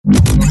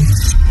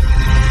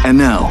And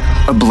now,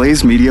 a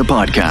Blaze Media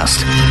podcast.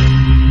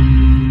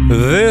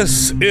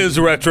 This is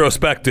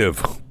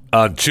Retrospective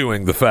on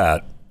Chewing the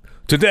Fat.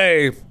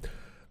 Today,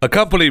 a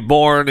company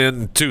born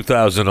in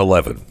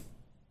 2011.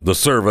 The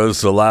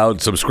service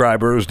allowed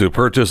subscribers to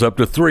purchase up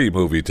to 3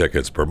 movie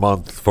tickets per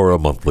month for a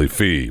monthly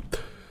fee.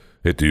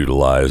 It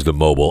utilized a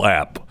mobile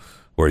app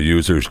where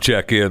users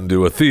check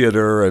into a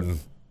theater and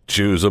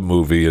choose a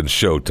movie and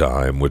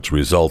showtime, which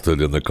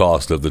resulted in the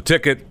cost of the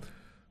ticket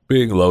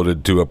being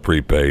loaded to a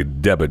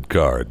prepaid debit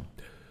card.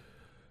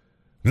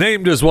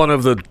 Named as one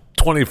of the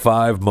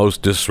 25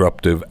 most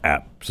disruptive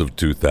apps of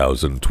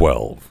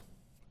 2012,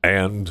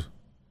 and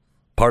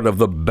part of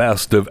the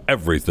best of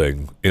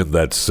everything in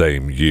that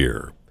same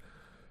year.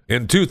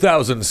 In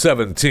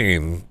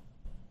 2017,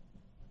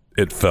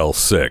 it fell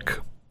sick.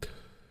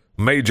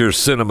 Major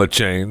cinema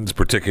chains,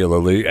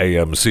 particularly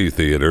AMC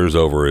theaters,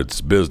 over its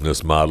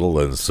business model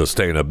and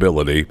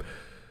sustainability,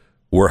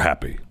 were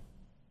happy.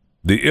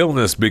 The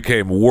illness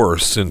became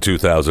worse in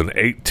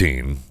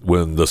 2018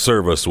 when the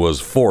service was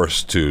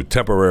forced to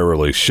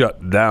temporarily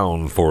shut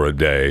down for a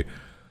day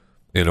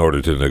in order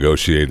to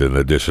negotiate an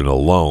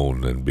additional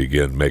loan and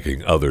begin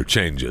making other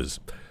changes.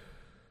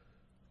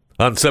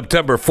 On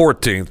September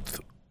 14th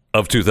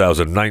of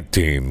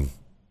 2019,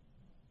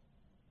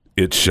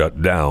 it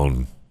shut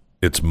down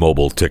its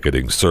mobile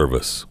ticketing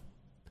service.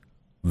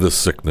 The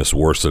sickness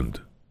worsened.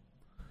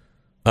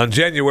 On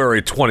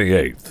January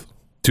 28th,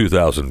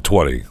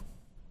 2020,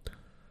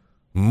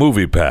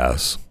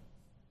 MoviePass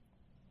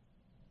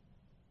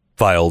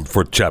filed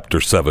for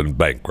Chapter 7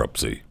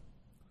 bankruptcy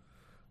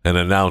and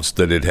announced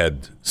that it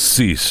had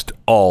ceased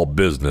all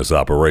business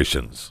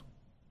operations.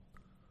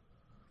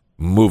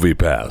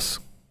 MoviePass,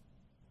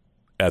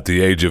 at the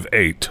age of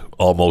 8,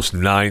 almost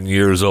 9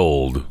 years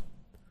old,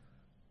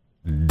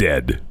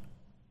 dead.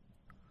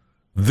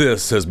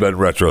 This has been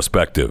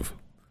Retrospective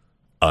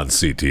on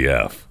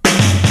CTF.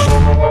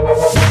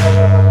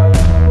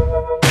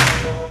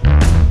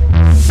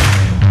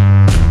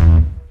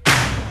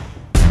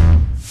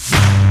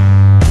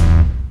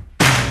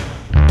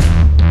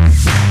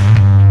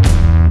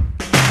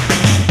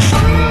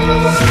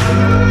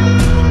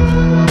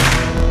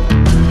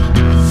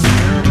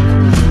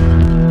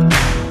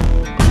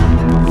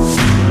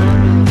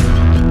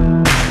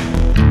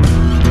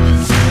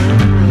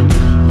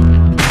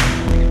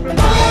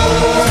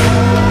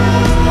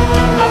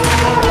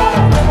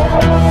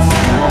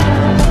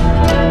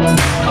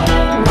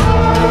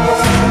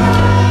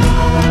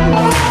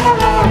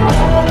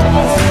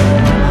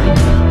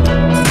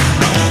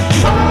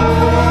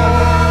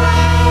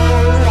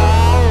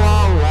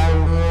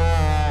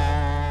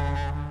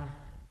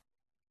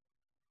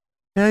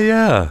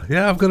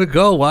 Yeah, I'm going to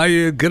go. Why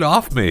you get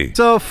off me?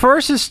 So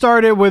first it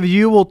started with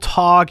you will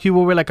talk, you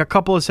will wait like a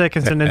couple of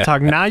seconds and then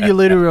talk. Now you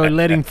literally are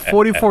letting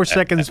 44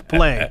 seconds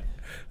play.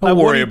 Don't Like,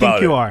 worry what do you about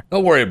think it. you are?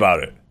 Don't worry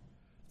about it.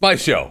 My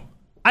show.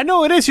 I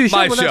know it is your show,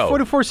 My but that's show.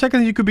 44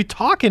 seconds you could be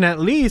talking at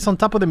least on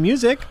top of the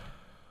music.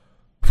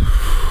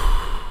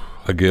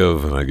 I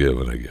give and I give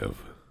and I give.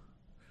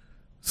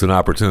 It's an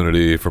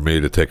opportunity for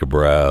me to take a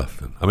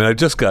breath. I mean, I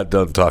just got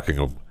done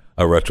talking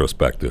a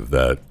retrospective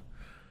that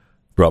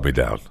brought me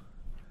down.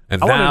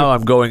 And now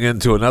I'm going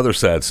into another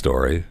sad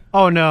story.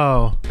 Oh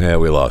no. Yeah,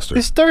 we lost her.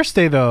 It's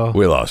Thursday though.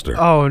 We lost her.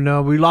 Oh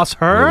no, we lost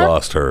her? We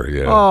lost her,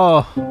 yeah.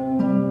 Oh.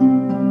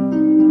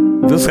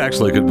 This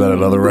actually could have been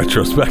another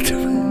retrospective.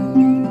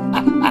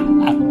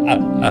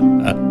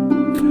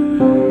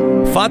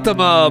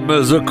 Fatima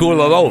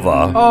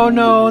Mzukulova Oh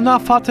no,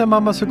 not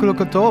Fatima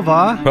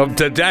Masukulukotova. from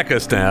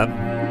Tajikistan,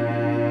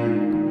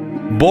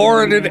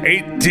 born in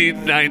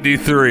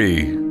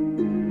 1893.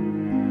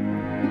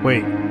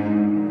 Wait.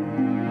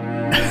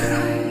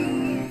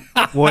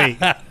 Wait.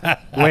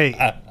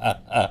 Are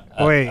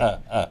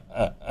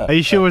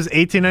you sure it was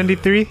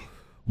 1893?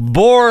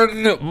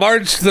 Born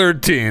March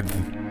 13th,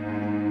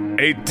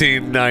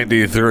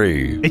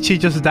 1893, And she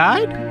just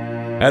died?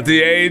 at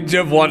the age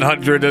of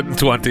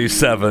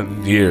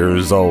 127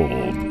 years old.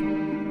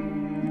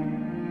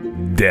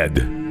 Dead.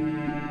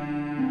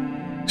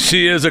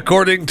 She is,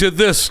 according to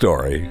this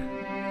story,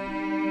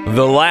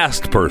 the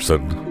last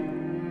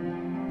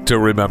person to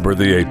remember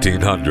the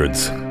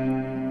 1800s.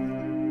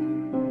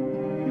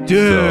 Dude.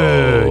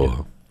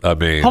 So, I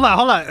mean, Hold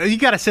on. You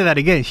gotta say that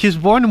again. She was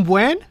born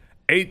when?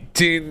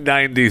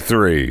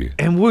 1893.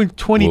 And we're in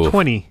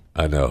 2020. Oof,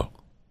 I know.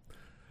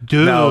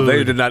 Dude. Now,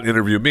 they did not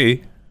interview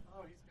me.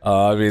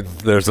 I mean,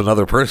 there's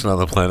another person on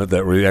the planet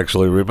that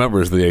actually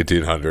remembers the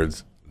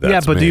 1800s. That's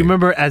yeah, but do me. you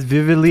remember as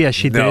vividly as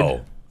she No.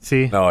 did?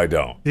 See? No, I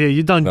don't. Yeah,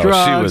 you done No,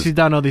 drugs, you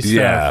done all these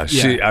yeah,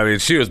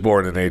 stuff. she was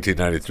born in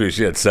 1893.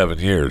 She had 7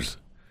 years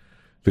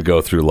to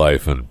go through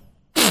life and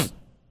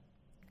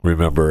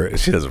remember.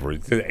 She has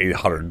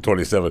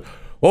 827.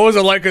 What was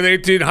it like in the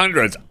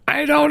 1800s?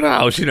 I don't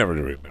know. She never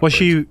remembered. Was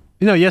she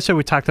yesterday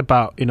we talked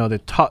about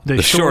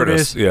the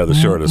shortest, the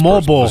shortest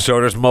mobile. person, the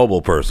shortest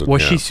mobile person.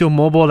 Was she still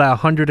mobile at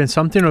 100 and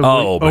something?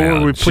 Or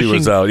Man, were we she pushing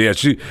was out. Yeah,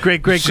 she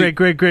great. She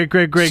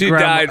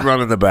died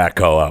running the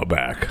backhoe out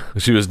back.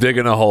 She was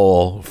digging a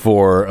hole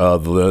for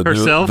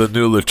the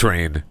new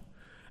latrine,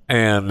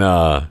 and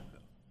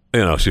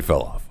she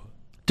fell off.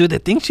 Dude, the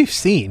things you've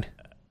seen.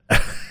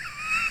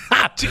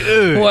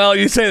 Dude. Well,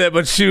 you say that,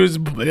 but she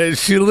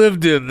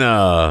lived in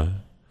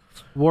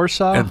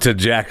Warsaw and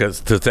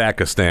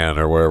Tajikistan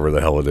or wherever the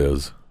hell it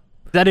is. Is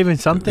that even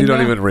something? You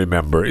don't even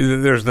remember.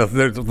 There's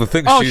nothing. The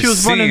things she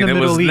was born in the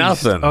Middle East.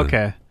 Nothing.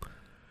 Okay.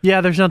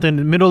 Yeah, there's nothing.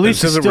 The Middle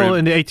East is still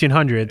in the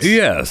 1800s.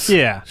 Yes.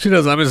 Yeah. She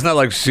doesn't. I mean, it's not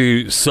like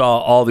she saw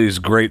all these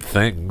great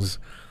things.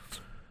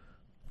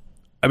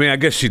 I mean, I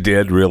guess she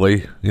did,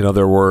 really.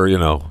 There were,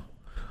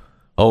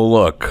 oh,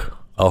 look,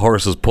 a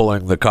horse is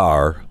pulling the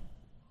car.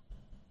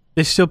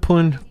 They're still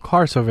pulling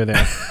cars over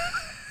there.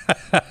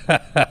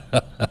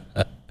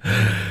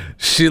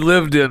 She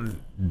lived in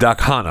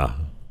Dakhana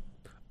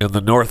in the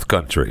North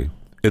Country.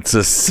 It's a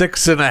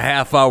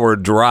 6.5-hour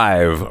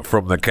drive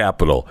from the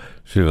capital.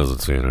 She doesn't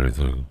see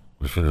anything.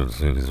 She didn't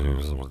see anything.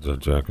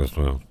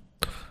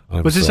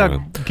 Was this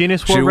a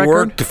Guinness World Record? She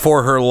worked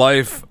for her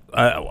life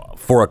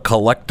for a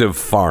collective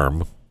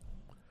farm.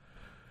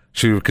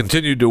 She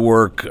continued to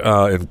work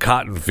in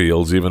cotton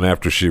fields even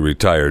after she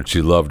retired.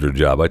 She loved her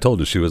job. I told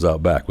you she was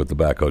out back with the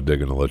backhoe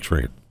digging a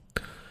latrine.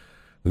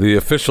 The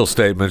official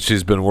statement,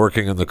 she's been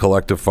working in the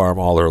collective farm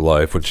all her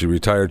life. When she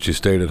retired, she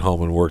stayed at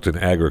home and worked in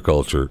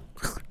agriculture.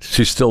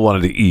 She still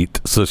wanted to eat,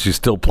 so she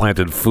still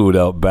planted food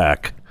out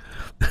back.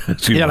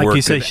 Like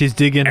you said, she's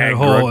digging her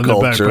hole in the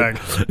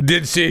backpack.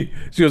 Did she?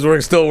 She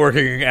was still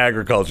working in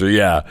agriculture,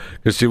 yeah,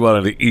 because she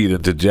wanted to eat in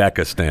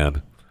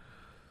Tajikistan.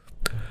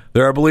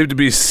 There are believed to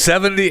be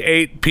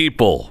 78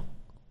 people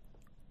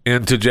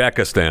in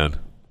Tajikistan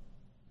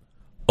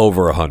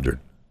over 100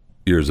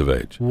 years of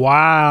age.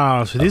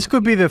 Wow. So this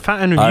could be the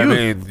fountain of youth.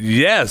 I mean,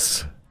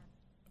 yes.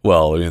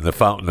 Well, the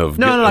fountain of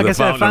No, like I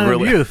said,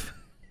 fountain of youth.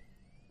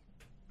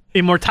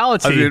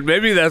 Immortality. I mean,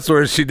 maybe that's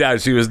where she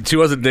died. She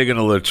wasn't digging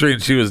a latrine.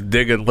 She was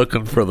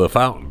looking for the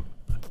fountain.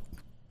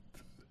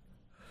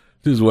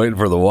 She was waiting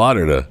for the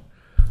water to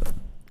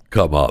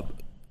come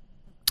up.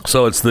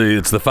 So it's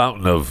the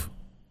fountain of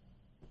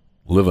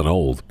living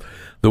old.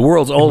 The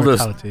world's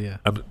oldest. Yeah.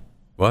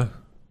 What?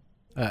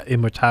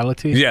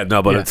 Immortality? Yeah,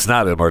 no, but it's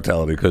not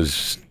immortality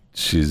because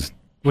she's.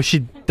 Well, she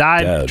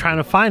died dead. Trying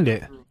to find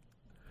it.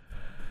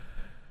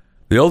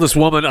 The oldest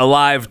woman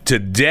alive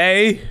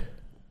today,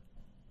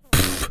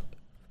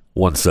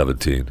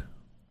 117.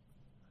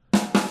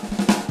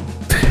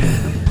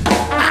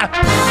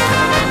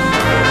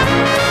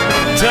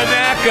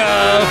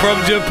 Tanaka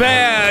from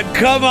Japan,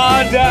 come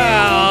on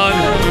down.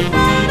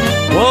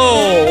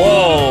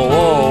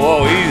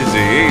 Whoa,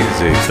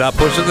 easy. Stop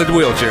pushing the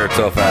wheelchair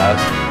so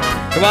fast.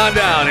 Come on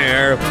down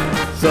here.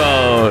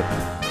 So,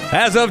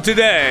 as of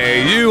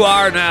today, you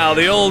are now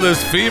the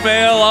oldest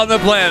female on the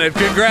planet.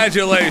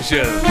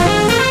 Congratulations.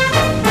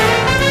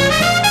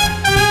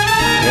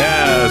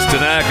 Yes,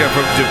 Tanaka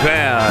from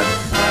Japan.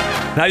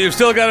 Now, you've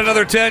still got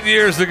another 10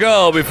 years to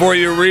go before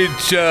you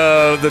reach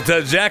the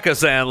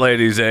Tajikistan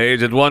lady's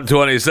age at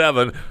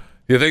 127.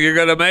 You think you're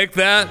going to make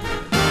that?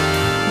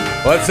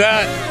 What's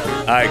that?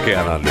 I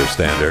can't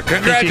understand her.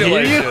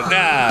 Congratulations.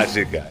 Nah,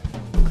 she got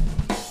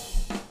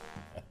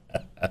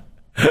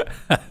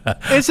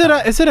Is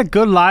it a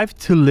good life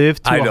to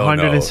live to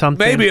 100 and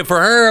something? Maybe for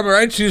her,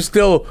 right? She's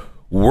still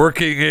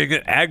working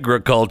in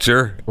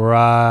agriculture.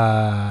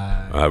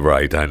 Right.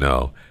 Right, I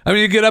know. I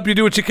mean, you get up, you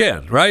do what you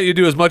can, right? You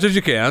do as much as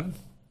you can.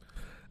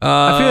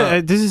 I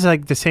feel this is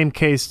like the same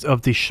case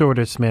of the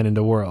shortest man in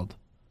the world.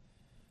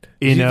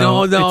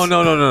 No.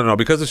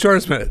 Because the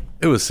shortest man,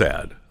 it was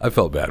sad. I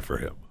felt bad for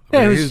him. He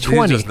was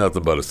 20. He's just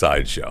nothing but a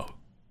sideshow.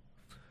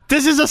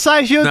 This is a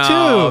sideshow too.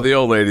 No, the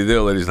old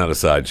lady's not a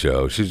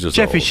sideshow. She's just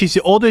Jeffy. old. She's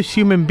the oldest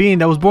human being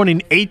that was born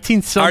in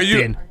 18-something. Are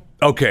you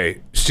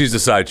okay? She's a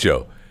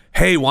sideshow.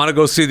 Hey, want to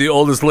go see the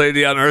oldest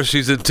lady on earth?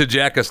 She's in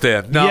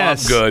Tajikistan. No,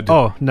 yes. I'm good.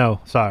 Oh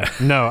no, sorry.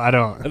 No, I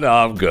don't. No,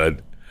 I'm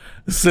good.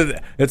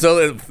 It's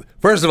only,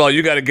 first of all,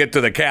 you got to get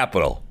to the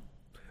capital.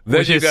 Then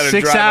Which you is got to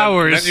 6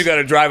 hours. Then you got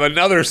to drive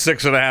another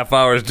 6.5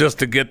 hours just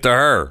to get to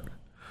her.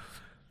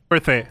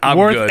 Worth it. I'm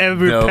Worth good.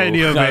 every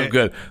penny of it. I'm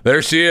good.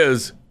 There she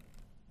is.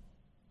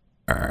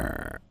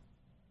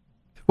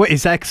 Wait,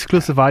 is that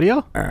exclusive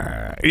audio?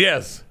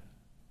 Yes,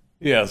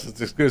 it's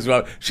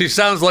exclusive. She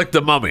sounds like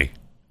the Mummy.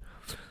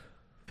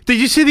 Did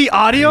you see the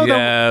audio?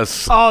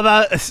 Yes.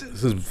 This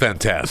is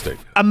fantastic.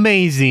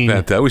 Amazing.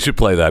 Fantastic. We should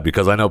play that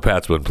because I know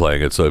Pat's been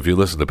playing it. So if you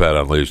listen to Pat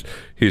Unleashed,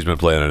 he's been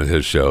playing it in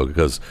his show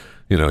because,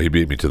 he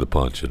beat me to the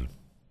punch and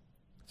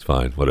it's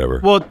fine,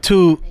 whatever. Well,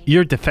 to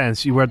your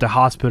defense, you were at the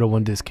hospital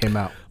when this came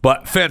out.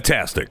 But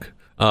fantastic.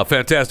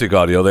 Fantastic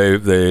audio.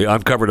 They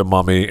uncovered a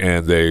mummy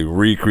and they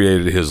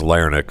recreated his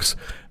larynx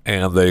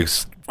and they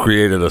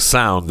created a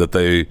sound that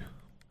they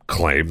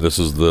claim this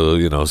is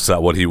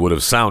what he would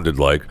have sounded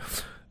like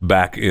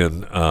back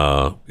in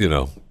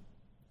 1800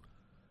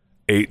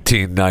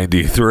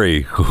 1893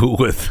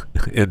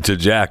 in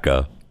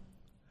Tajaka,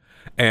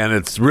 and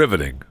it's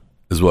riveting,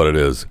 is what it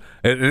is.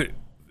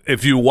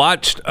 If you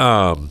watched,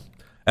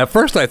 at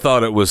first I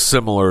thought it was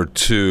similar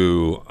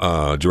to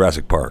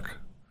Jurassic Park.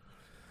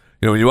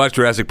 You know, when you watch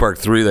Jurassic Park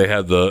 3, they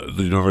had the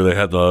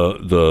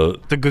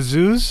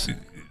gazoos,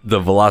 the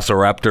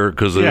Velociraptor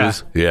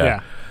kazoos,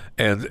 Yeah.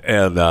 and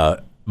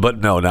but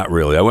no, not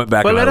really. I went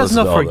back. But and let I us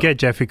listened not to all forget,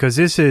 Jeff, because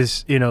this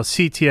is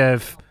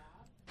CTF.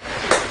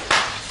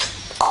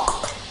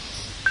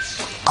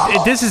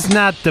 This is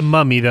not the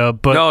Mummy, though.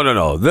 But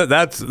no.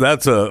 That's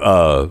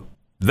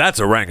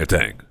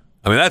orangutan.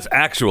 I mean, that's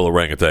actual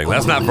orangutan.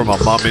 That's not from a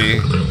mummy.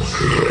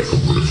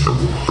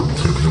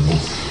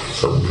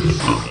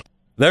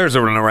 There's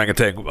an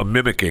orangutan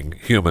mimicking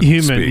human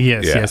speak.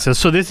 Yes.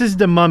 So this is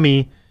the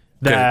Mummy.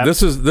 That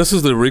this is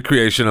the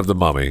recreation of the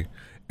Mummy,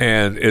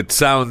 and it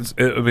sounds.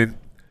 I mean,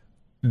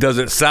 does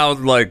it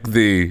sound like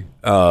the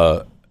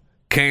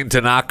Kane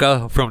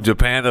Tanaka from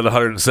Japan at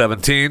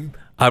 117?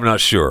 I'm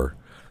not sure.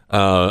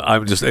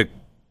 It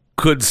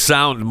could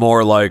sound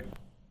more like.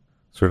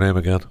 What's her name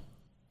again?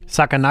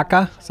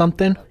 Sakanaka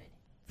something.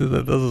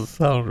 That doesn't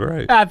sound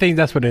right. I think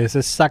that's what it is.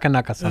 It's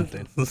Sakanaka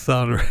something. That doesn't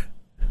sound right.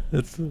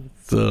 It's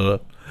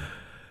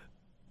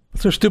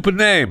what's her stupid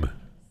name?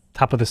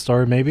 Top of the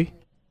story, maybe.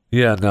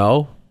 Yeah,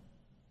 no.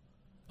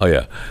 Oh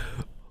yeah,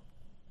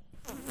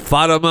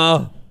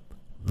 Fatima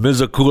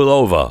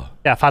Mizakulova.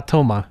 Yeah,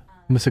 Fatoma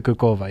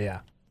Musakukova. Yeah.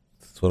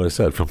 That's what I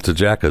said, from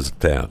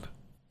Tajikistan.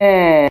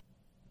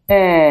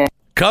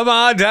 Come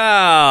on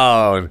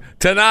down,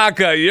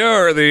 Tanaka.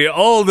 You're the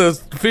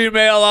oldest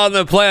female on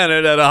the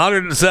planet at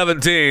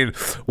 117.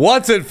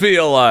 What's it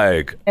feel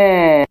like?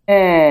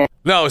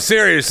 No,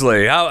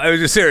 seriously.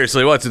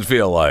 Seriously, what's it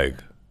feel like?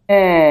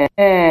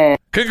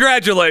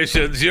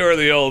 Congratulations, you're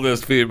the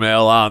oldest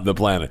female on the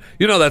planet.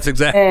 You know that's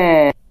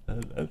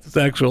that's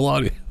actual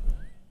audio.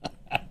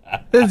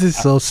 This is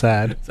so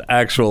sad. It's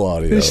actual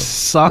audio.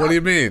 What do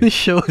you mean? This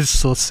show is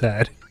so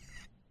sad.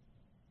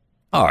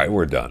 All right,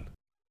 we're done.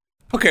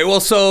 Okay, well,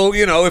 so,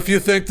 if you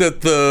think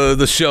that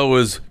the show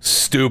is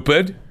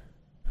stupid,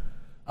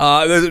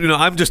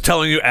 I'm just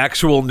telling you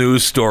actual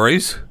news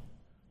stories.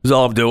 Is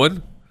all I'm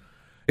doing.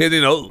 And,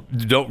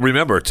 don't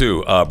remember,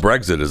 too,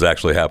 Brexit is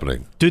actually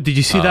happening. Dude, did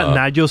you see that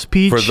Nigel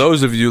speech? For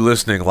those of you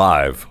listening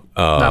live,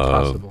 not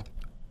possible.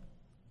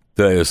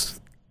 Today is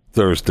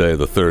Thursday,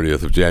 the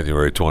 30th of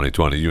January,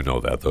 2020. You know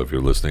that, though, if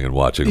you're listening and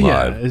watching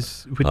live.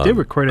 We did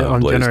record it on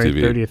Blaze January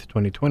TV. 30th,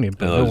 2020,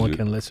 but no one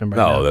can listen right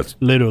now. No, that's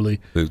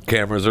literally. The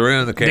cameras are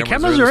in. The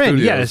cameras are in,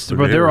 the yes,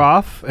 but they're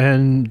off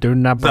and they're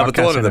not No, but the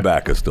broadcasting. one in the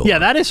back is still Yeah,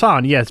 on. that is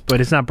on, yes,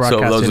 but it's not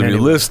broadcasting. So those of you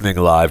anyway. listening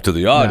live to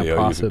the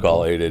audio, you can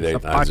call It's a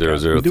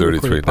podcast. We do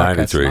record the 888-900-3393.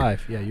 podcast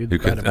live. Yeah, You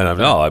can, and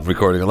I'm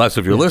recording unless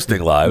if you're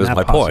listening live. Is Not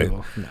my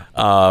possible.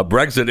 point.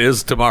 Brexit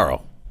is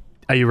tomorrow,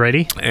 Are you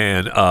ready?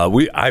 and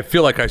I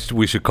feel like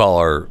we should call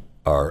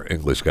our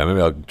English guy.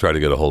 Maybe I'll try to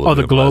get a hold of him. Oh,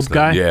 the Globe last night.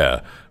 guy?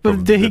 Yeah. But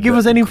From did he give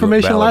us any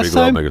information Ballamy last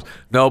time? Globemakers.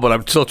 No, but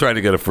I'm still trying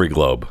to get a free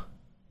Globe.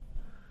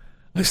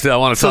 I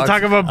want to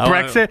Talk about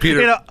Brexit.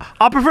 Peter,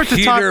 I'll prefer to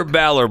Peter talk.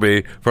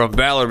 Ballerby from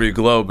Ballerby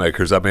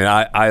Globemakers. I mean,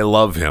 I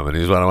love him, and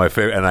he's one of my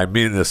favorite. And I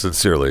mean this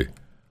sincerely.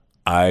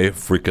 I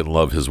freaking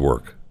love his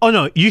work. Oh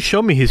no, you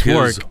show me his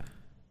work.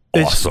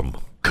 It's Awesome.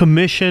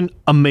 commission,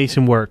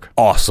 amazing work.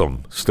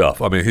 Awesome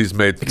stuff. I mean, he's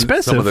made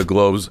Expensive. some of the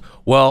globes.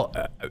 Well,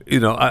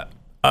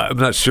 I'm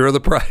not sure of the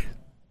price.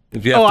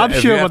 If you have I'm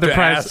if sure you have about the to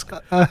price.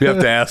 Ask, you have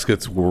to ask.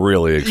 It's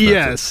really expensive.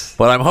 Yes.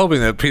 But I'm hoping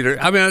that Peter.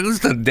 I mean,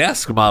 it's a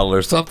desk model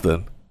or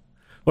something.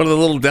 One of the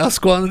little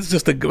desk ones.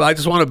 I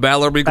just want a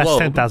Ballerby That's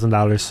Globe.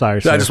 $10,000. Sorry, I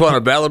sir. just want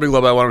a Ballerby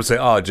Globe. I want him to say,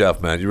 "Oh, Jeff,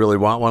 man, you really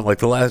want one?" Like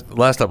the last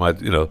time I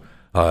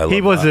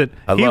He wasn't.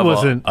 He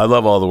wasn't. I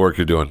love all the work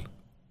you're doing.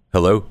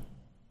 Hello.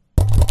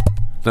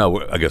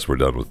 No, I guess we're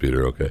done with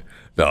Peter. Okay.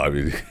 No, I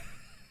mean.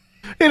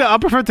 I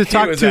prefer to He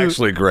talk was to.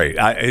 actually great.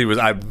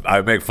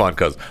 I make fun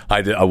because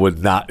I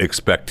would not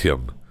expect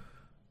him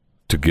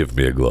to give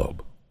me a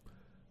globe.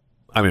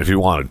 I mean, if he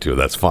wanted to,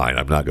 that's fine.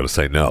 I'm not going to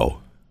say no.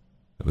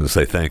 I'm going to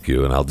say thank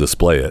you, and I'll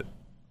display it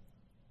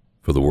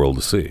for the world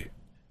to see.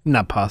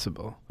 Not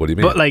possible. What do you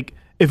mean? But like,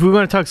 if we're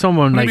going to talk to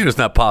someone What do like you mean it's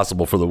not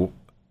possible for the world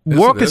Yes,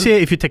 can it is. see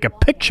it if you take a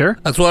picture.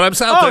 That's what I'm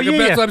saying.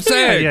 That's what I'm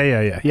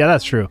saying. Yeah.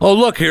 That's true. Oh,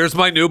 look, here's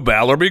my new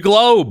Ballerby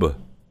Globe. And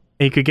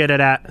you could get it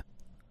at.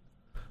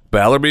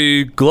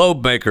 Ballerby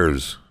Globe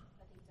Makers.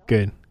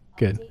 Good.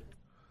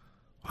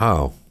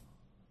 Wow.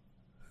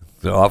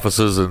 The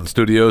offices and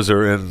studios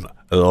are in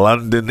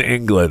London,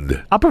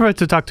 England. I prefer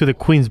to talk to the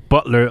Queen's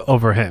butler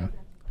over him.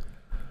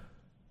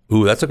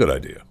 Ooh, that's a good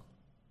idea.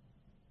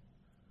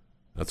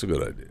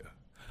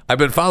 I've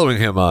been following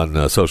him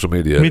on social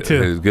media. Me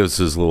too. He gives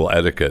his little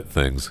etiquette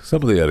things.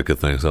 Some of the etiquette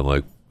things, I'm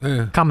like,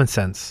 Common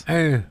sense.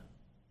 eh.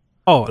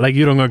 Oh, like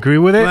you don't agree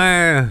with it?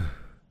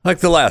 Like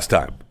the last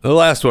time. The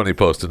last one he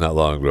posted not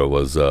long ago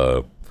was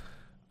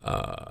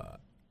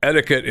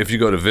etiquette. If you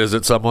go to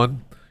visit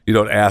someone, you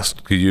don't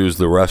ask to use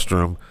the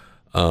restroom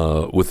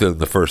within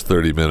the first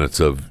 30 minutes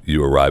of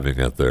you arriving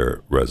at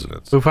their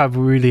residence. If I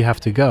really have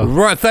to go.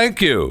 Right,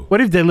 thank you.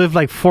 What if they live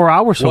like 4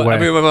 hours Well, away? I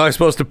mean, am I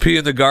supposed to pee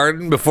in the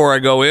garden before I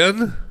go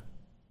in?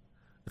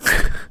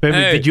 Baby,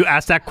 hey, did you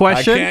ask that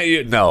question? I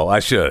can't. No, I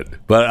should.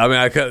 But I mean,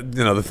 I could.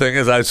 The thing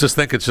is, I was just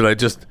thinking, should I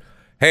just?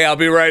 Hey, I'll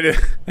be right in.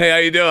 Hey, how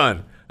you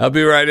doing? I'll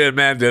be right in,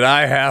 man. Did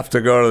I have to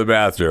go to the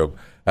bathroom?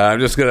 I'm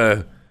just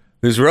gonna.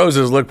 These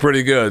roses look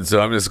pretty good, so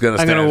I'm just gonna.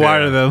 I'm gonna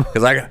water them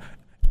because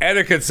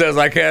etiquette says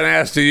I can't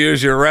ask to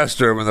use your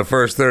restroom in the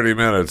first 30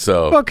 minutes.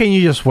 So. Well, can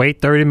you just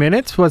wait 30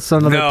 minutes? What's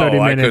another 30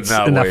 minutes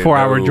in that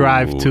 4-hour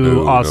drive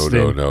to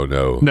Austin?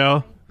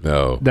 No.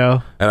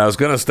 And I was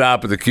gonna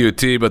stop at the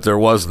QT, but there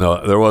was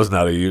not a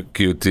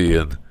QT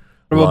in.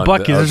 Well,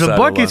 Buc-ee's. There's a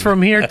Buc-ee's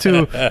from here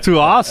to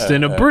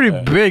Austin. A pretty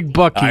big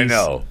Buc-ee's.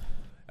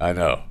 I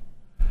know.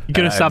 You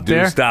gonna stop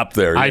there? Stop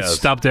there. I yes.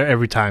 stop there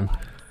every time.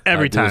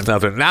 Every time.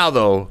 Stop there. Now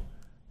though,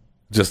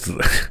 just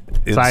Side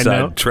inside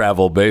note.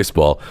 travel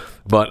baseball,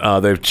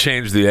 but they've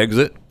changed the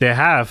exit. They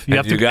have. You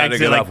have to got to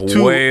exit get off like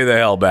way the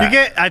hell back. You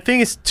get. I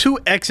think it's 2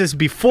 exits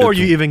before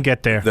you even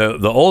get there.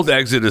 The old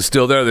exit is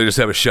still there. They just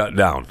have it shut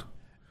down.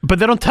 But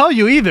they don't tell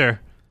you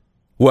either.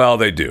 Well,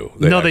 they do.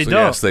 They don't.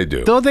 Yes, they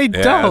do. No, they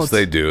don't. Yes,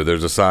 they do.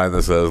 There's a sign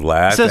that says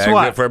 "Last Says exit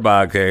what? for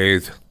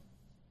Buc-ee's."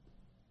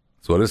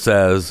 That's what it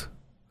says.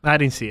 I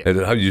didn't see it.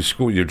 And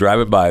you're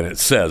driving by, and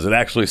it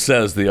actually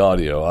says the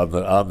audio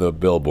on the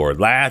billboard.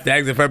 Last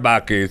exit for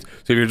Buc-ee's.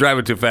 So if you're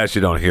driving too fast,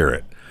 you don't hear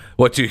it.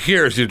 What you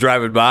hear is you're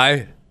driving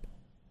by.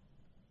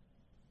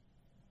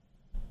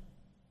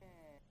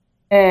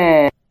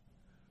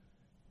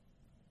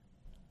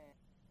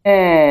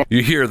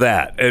 You hear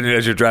that, and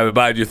as you're driving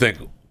by, you think,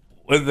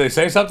 "Did they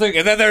say something?"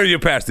 And then there you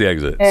pass the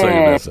exit, so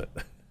you miss it.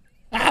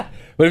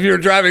 But if you were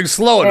driving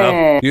slow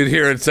enough, you'd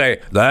hear it say,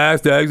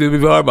 "Last exit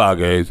before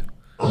Buc-ee's."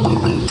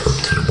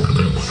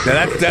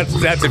 Now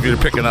that's if you're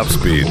picking up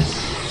speed.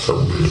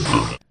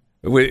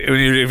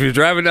 If you're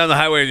driving down the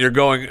highway and you're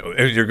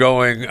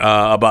going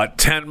about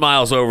 10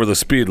 miles over the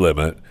speed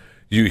limit,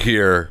 you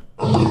hear,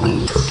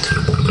 and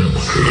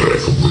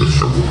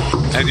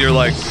you're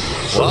like,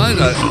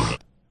 "What?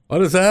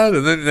 What is that?"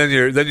 And then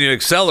you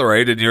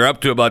accelerate and you're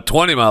up to about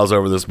 20 miles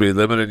over the speed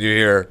limit, and you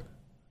hear,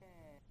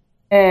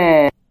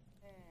 and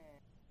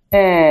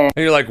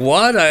you're like,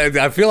 "What?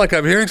 I feel like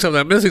I'm hearing something.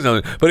 I'm missing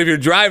something." But if you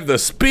drive the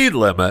speed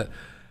limit,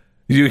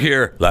 you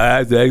hear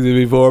 "Last exit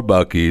before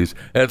Buc-ee's,"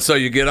 and so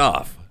you get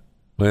off.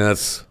 I mean,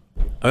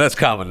 that's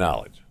common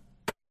knowledge.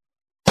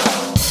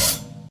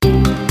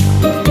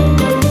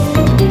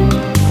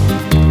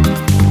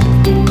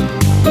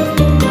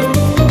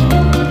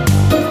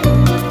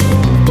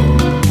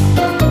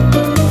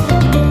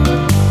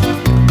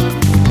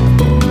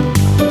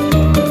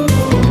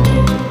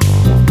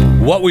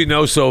 What we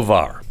know so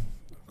far: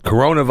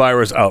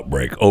 coronavirus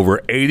outbreak,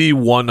 over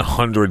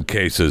 8,100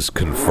 cases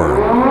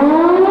confirmed.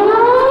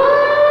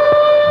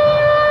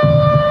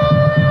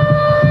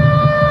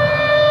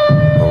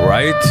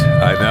 Right?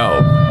 I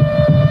know.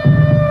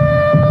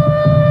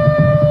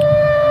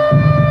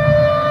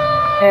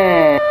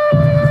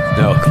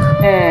 No.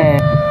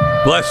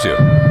 Bless you.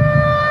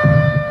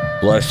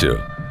 Bless you.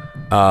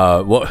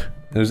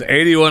 There's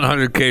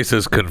 8,100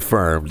 cases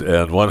confirmed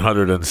and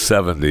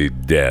 170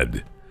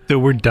 dead.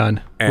 Dude, we're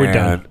done. We're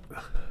done.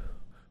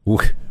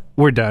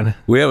 We're done.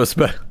 We have a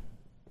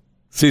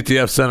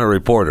CTF sent a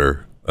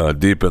reporter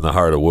deep in the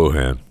heart of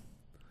Wuhan.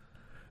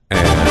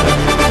 And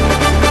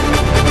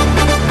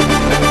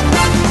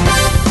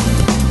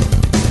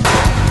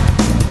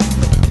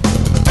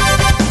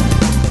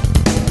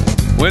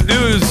when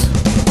news...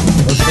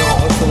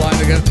 What's the line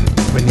again?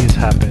 When news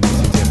happens,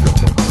 CTF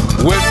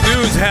reports. When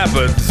news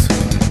happens,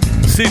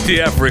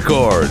 CTF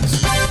records.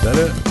 Is that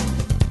it?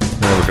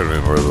 I never can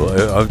remember.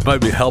 It might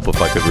be help if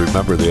I could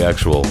remember the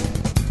actual...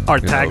 Our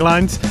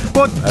taglines?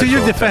 Well, to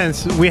your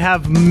defense, we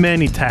have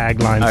many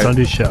taglines on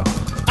this show.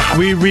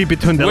 We read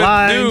between the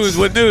lines.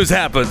 When news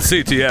happens,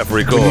 CTF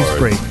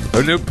records.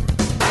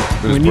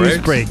 When news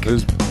break.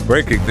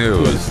 Breaking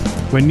news.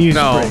 When news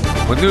break.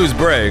 When news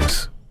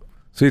breaks,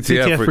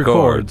 CTF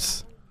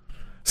records.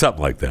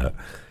 Something like that.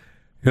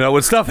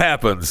 When stuff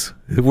happens,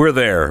 we're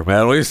there,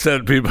 man. We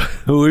send people,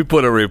 we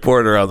put a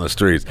reporter on the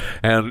streets.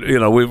 And,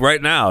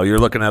 right now, you're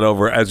looking at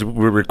as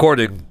we're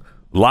recording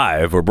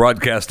live, or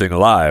broadcasting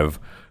live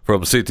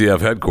from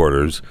CTF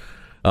headquarters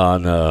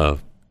on the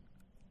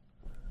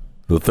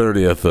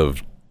 30th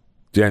of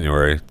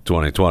January,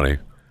 2020.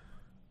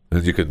 And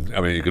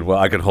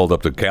I can hold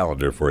up the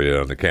calendar for you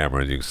on the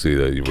camera, and you can see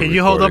that you were Can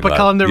you hold up a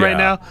calendar right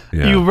now?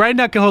 Yeah. You right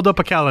now can hold up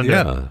a calendar?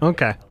 Yeah.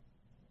 Okay.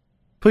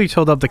 Please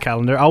hold up the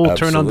calendar. I will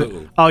turn on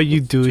the... Oh,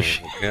 you douche.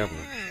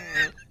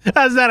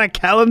 That's not a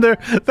calendar.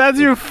 That's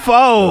your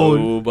phone.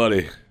 Oh,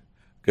 buddy.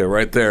 Okay,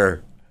 right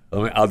there.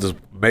 I'll just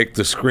make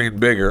the screen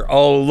bigger.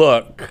 Oh,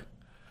 look.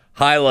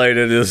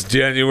 Highlighted is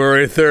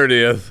January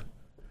 30th.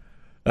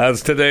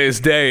 That's today's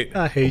date.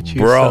 I hate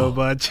you Bro. so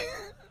much.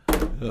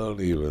 Don't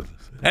even.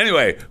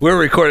 Anyway, we're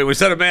recording. We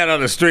sent a man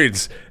on the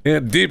streets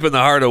deep in the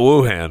heart of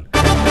Wuhan.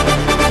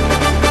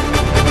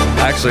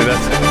 Actually,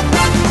 that's...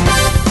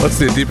 What's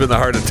the deep in the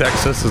heart of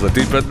Texas? Is it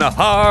deep in the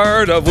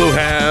heart of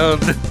Wuhan?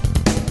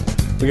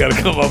 We got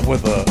to come up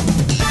with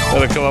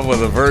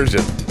a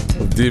version.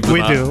 Deep in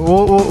we do.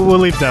 We'll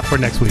leave that for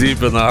next week.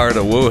 Deep in the heart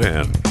of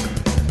Wuhan.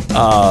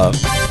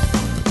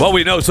 What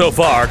we know so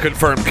far,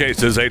 confirmed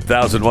cases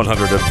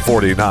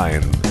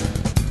 8,149.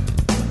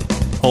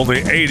 Only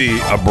 80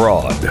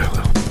 abroad.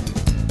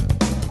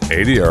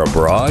 80 are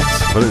abroad?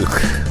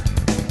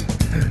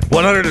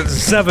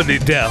 170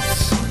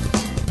 deaths.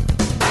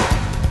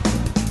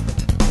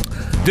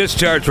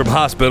 Discharged from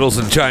hospitals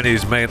in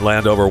Chinese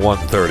mainland over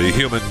 130.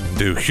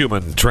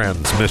 Human-to-human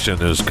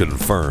transmission is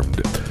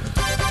confirmed.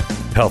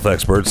 Health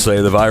experts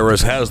say the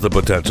virus has the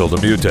potential to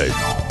mutate.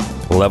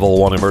 Level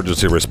 1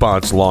 emergency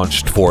response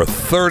launched for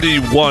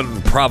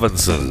 31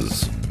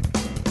 provinces.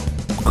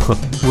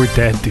 We're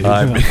dead, dude.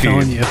 I'm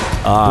telling you.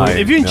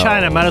 If you're in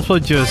China, might as well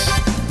just...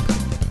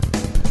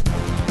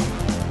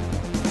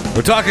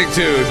 We're talking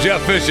to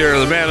Jeff Fisher,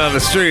 the man on the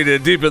street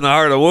deep in the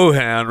heart of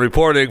Wuhan,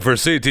 reporting for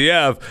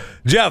CTF.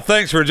 Jeff,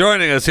 thanks for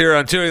joining us here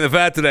on Chewing the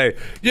Fat today.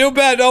 You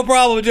bet, no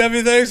problem,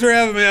 Jeffy. Thanks for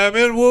having me. I'm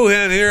in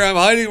Wuhan here. I'm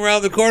hiding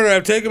around the corner.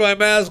 I've taken my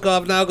mask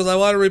off now because I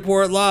want to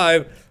report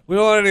live. We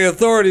don't want any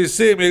authorities to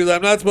see me because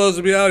I'm not supposed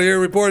to be out here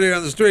reporting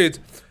on the streets.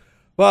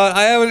 But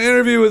I have an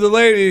interview with a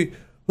lady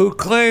who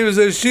claims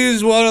that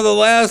she's one of the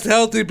last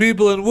healthy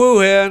people in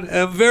Wuhan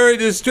and very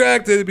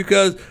distracted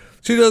because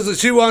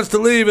she wants to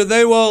leave and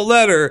they won't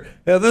let her.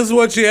 And this is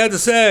what she had to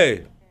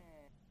say.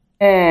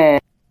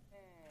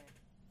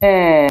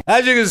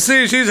 As you can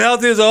see, she's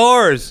healthy as a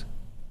horse.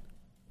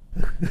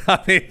 I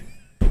mean,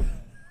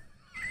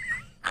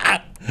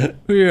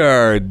 we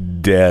are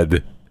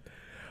dead.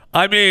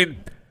 I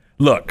mean,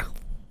 look,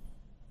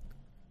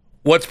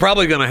 what's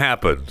probably going to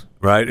happen,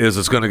 right, is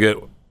it's going to get...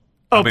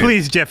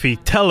 please, Jeffy,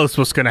 tell us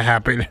what's going to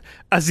happen.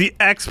 As the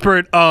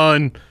expert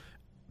on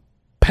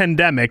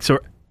pandemics,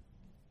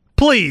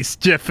 please,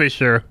 Jeff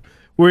Fisher,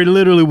 we're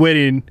literally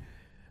waiting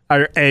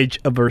at our edge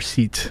of our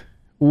seat.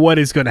 What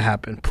is going to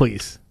happen,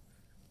 please?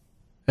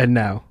 And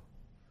now,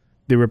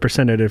 the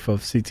representative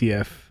of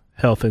CTF,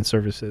 Health and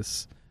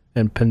Services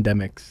and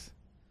Pandemics,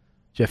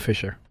 Jeff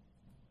Fisher.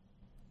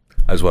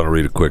 I just want to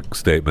read a quick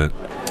statement.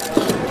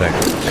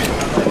 Thank you.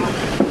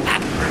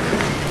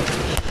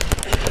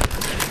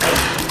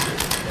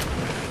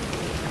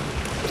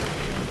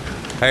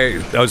 Hey,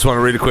 I just want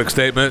to read a quick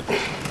statement.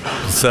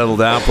 Settle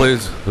down,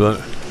 please.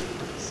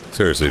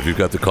 Seriously, if you've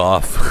got the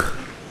cough,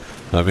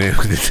 I mean,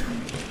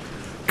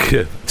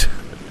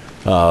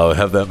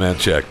 have that man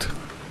checked.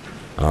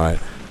 All right.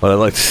 What I'd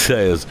like to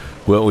say is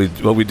what we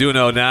do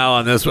know now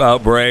on this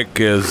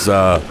outbreak is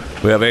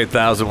we have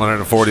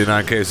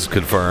 8,149 cases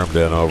confirmed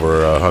and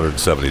over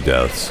 170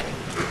 deaths.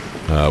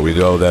 We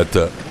know that...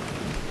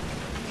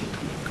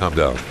 calm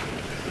down.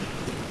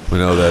 We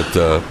know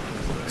that...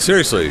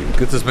 seriously,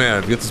 get this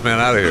man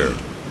out of here.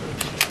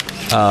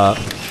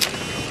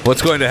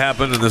 What's going to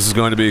happen, and this is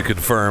going to be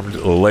confirmed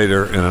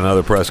later in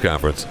another press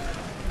conference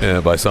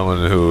by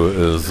someone who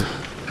is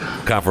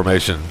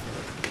confirmation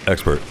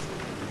expert,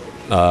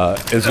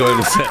 is going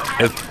to say...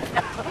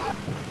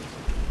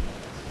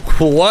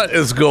 What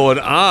is going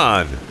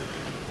on?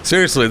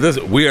 Seriously, I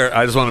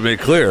just want to make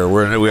clear,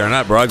 we are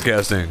not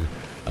broadcasting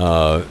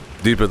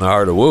deep in the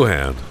heart of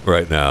Wuhan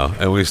right now,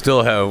 and we're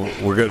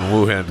getting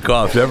Wuhan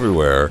coughs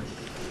everywhere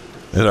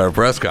in our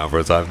press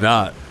conference. I'm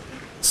not.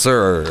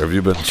 Sir, have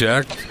you been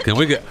checked? Can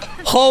we get...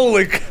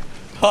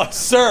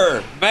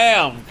 sir,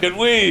 ma'am, can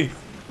we...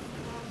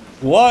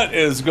 What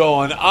is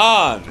going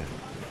on?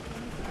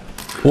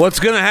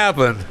 What's going to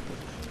happen?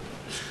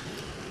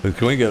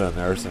 Can we get a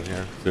nurse in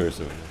here?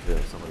 Seriously, we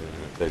have somebody in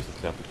here that takes the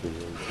temperature of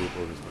these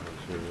people just to make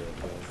sure we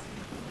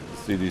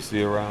have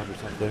CDC around or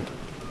something.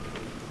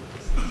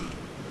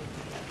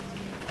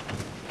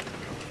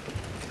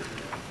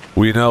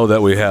 We know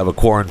that we have a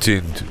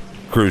quarantined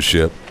cruise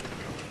ship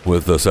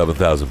with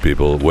 7,000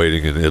 people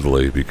waiting in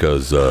Italy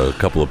because a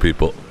couple of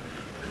people...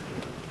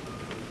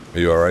 Are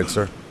you all right,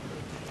 sir?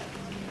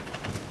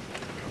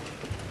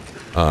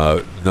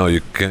 No,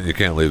 you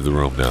can't leave the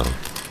room now.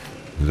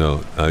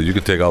 No, you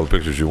can take all the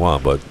pictures you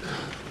want, but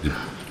you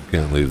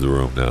can't leave the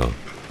room now.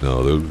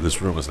 No,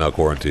 this room is now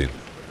quarantined.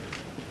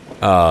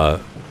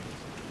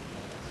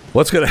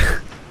 What's gonna...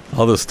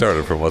 All this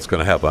started from what's going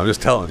to happen. I'm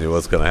just telling you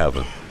what's going to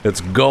happen. It's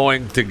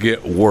going to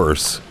get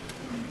worse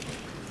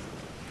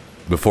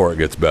before it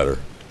gets better.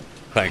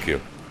 Thank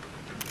you.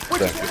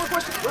 Thank you.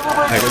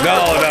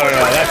 No.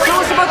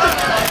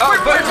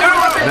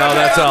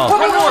 That's all.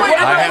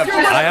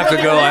 I have to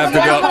go.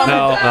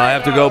 No, I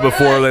have to go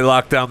before they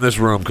lock down this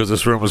room because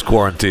this room is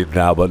quarantined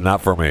now, but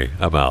not for me.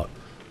 I'm out.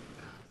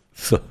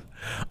 So,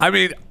 I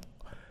mean,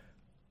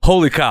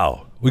 holy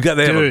cow. We got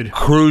to have a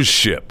cruise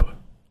ship.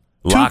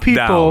 Two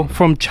people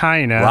from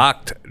China.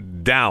 Locked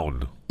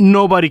down.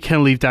 Nobody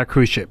can leave that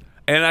cruise ship.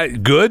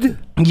 And good?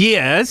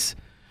 Yes.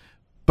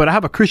 But I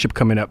have a cruise ship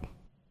coming up.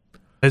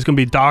 It's going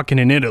to be docking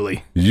in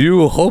Italy.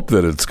 You hope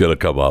that it's going to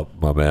come up,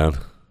 my man.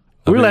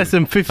 We're less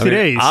than 50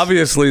 days.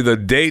 Obviously, the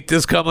date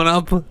is coming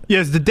up.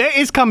 Yes, the date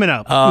is coming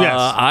up. Yes.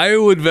 I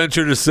would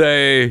venture to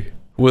say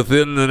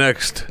within the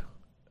next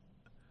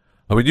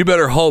I mean, you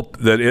better hope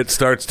that it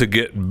starts to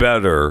get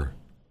better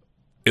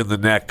in the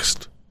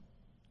next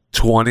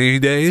 20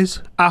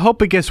 days. I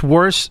hope it gets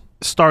worse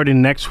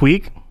starting next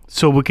week,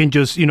 so we can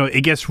just,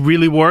 it gets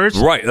really worse.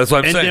 Right, that's what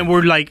I'm and saying. then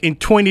we're like, in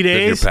 20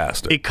 days, you're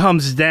past it.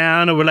 comes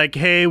down, and we're like,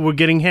 hey, we're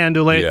getting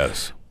handled.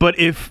 Yes. But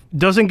if it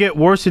doesn't get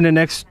worse in the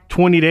next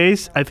 20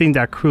 days, I think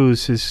that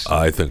cruise is...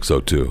 I think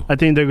so, too. I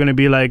think they're going to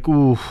be like,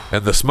 ooh.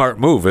 And the smart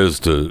move is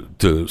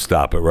to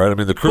stop it, right? I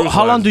mean, the cruise Well,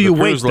 how long do you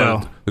wait,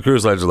 though? The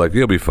cruise lines are like,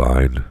 you'll be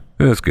fine.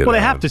 Let's get Well, they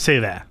on. have to say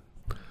that.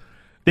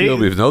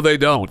 No, they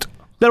don't.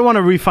 They don't want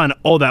to refund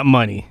all that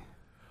money.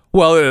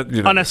 Well,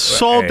 On a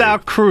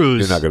sold-out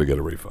cruise. You're not going to get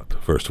a refund.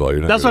 First of all,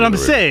 you're not. That's gonna what get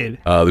I'm a saying.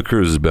 refund. The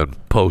cruise has been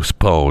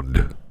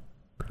postponed.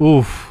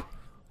 Oof.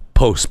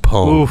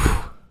 Postponed.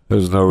 Oof.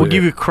 There's no. We'll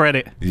give you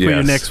credit for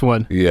your next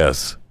one.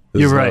 Yes.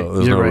 You're right.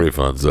 There's You're no right.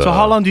 refunds. So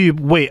how long do you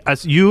wait?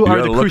 As you are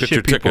gotta the look cruise at your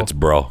ship people. tickets,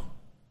 bro.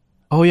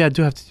 Oh yeah, I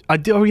do have to. I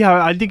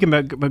did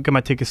get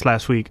my tickets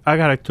last week. I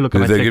got to look at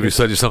my Did they tickets.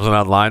 send you something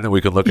online that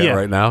we can look at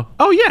right now?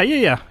 Oh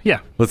yeah.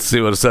 Let's see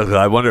what it says.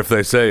 I wonder if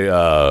they say there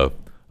are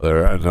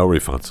no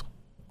refunds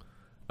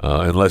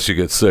unless you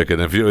get sick.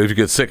 And if you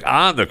get sick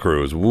on the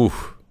cruise,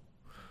 woof,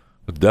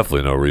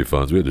 definitely no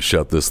refunds. We had to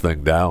shut this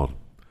thing down.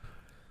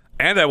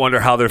 And I wonder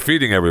how they're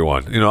feeding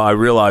everyone. I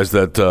realize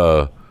that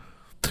the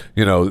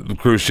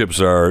cruise ships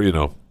are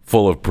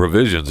full of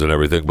provisions and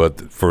everything,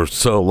 but for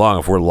so long,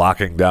 if we're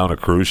locking down a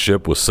cruise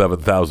ship with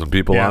 7,000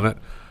 people on it,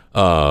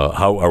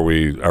 how are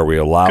we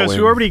allowing? Because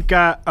we already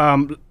got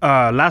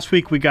last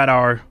week we got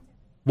our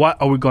what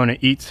are we going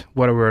to eat?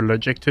 What are we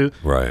allergic to?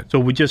 Right. So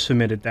we just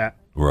submitted that.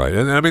 Right.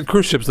 And I mean,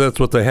 cruise ships, that's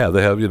what they have.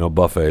 They have,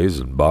 buffets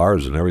and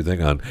bars and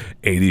everything on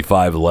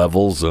 85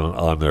 levels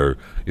on their,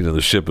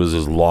 the ship is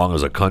as long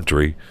as a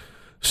country.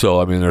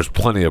 So, I mean, there's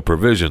plenty of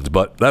provisions,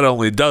 but that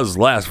only does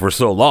last for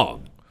so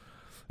long.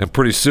 And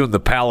pretty soon the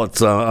pallets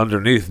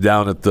underneath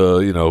down at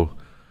the,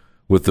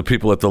 with the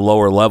people at the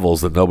lower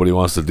levels that nobody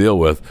wants to deal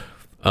with,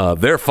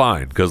 they're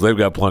fine because they've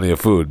got plenty of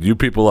food. You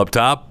people up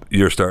top,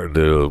 you're starting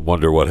to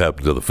wonder what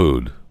happened to the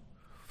food.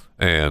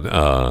 And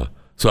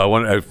so I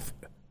wonder,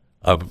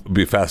 it'd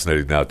be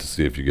fascinating now to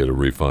see if you get a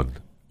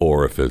refund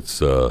or if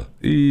it's,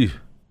 give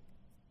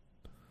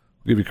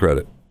you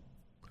credit.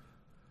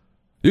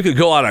 You can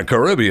go on a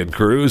Caribbean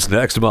cruise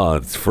next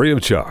month, free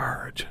of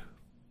charge.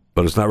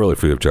 But it's not really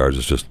free of charge,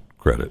 it's just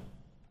credit.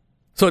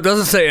 So it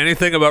doesn't say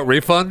anything about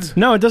refunds?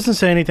 No, it doesn't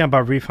say anything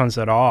about refunds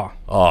at all.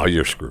 Oh,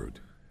 you're screwed.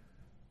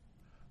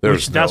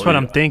 That's what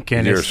I'm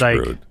thinking. You're it's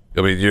screwed.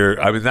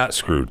 Like, not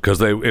screwed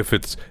because if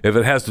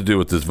it has to do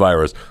with this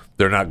virus,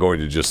 they're not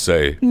going to just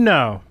say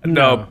no,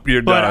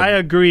 you're but done. I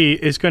agree.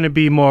 It's going to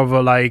be more of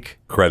a like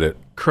credit.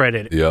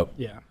 Yep.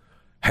 Yeah.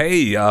 Hey,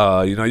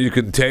 you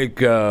can take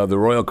the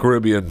Royal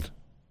Caribbean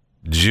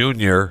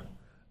Junior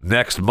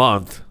next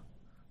month,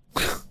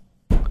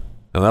 and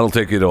that'll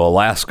take you to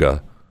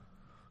Alaska,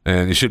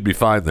 and you should be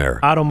fine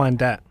there. I don't mind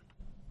that.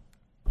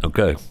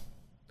 Okay.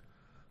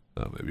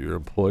 Maybe your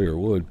employer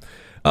would.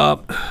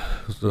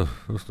 That's the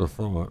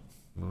thought.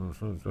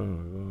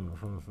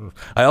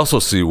 I also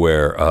see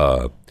where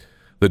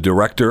the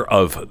director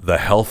of the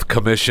Health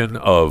Commission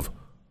of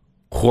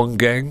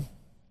Huanggang,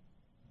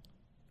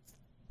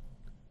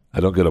 I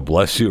don't get a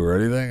bless you or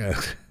anything.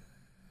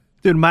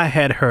 Dude, my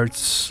head hurts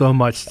so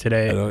much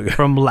today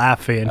from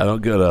laughing. I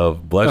don't get a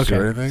bless you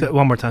or anything. So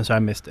one more time, so I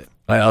missed it.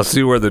 I'll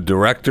see where the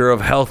director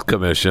of Health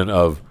Commission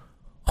of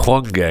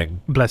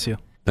Huanggang, Bless you.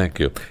 thank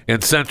you,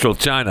 in central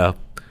China,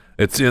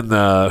 it's in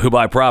the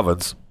Hubei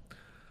province.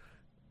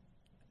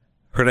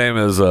 Her name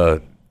is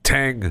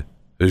Tang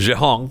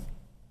Zhihong.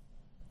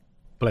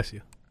 Bless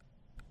you.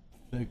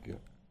 Thank you.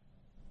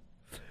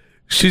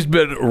 She's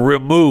been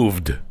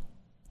removed.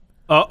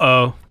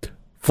 Uh-oh.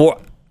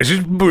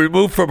 She's been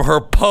removed from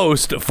her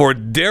post for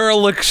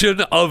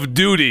dereliction of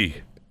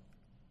duty.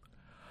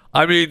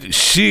 I mean, the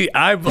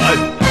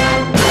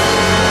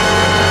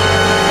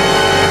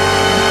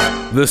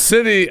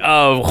city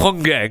of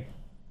Huanggang,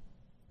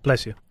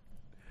 Bless you.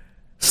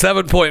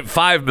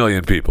 7.5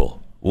 million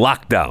people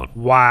locked down.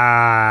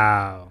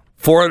 Wow.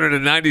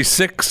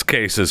 496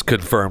 cases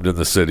confirmed in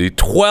the city,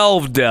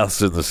 12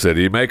 deaths in the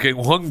city, making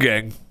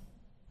Huanggang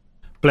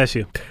Bless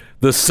you.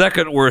 the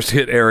second worst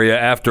hit area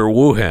after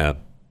Wuhan.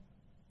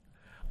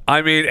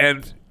 I mean,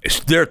 and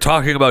they're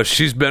talking about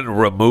she's been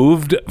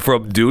removed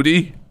from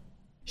duty.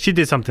 She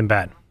did something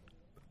bad.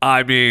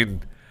 I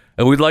mean,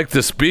 and we'd like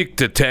to speak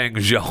to Tang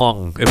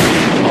Zhihong.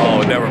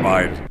 Oh, never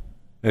mind.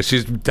 And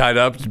she's tied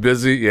up, she's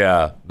busy.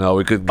 Yeah, no,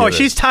 we couldn't.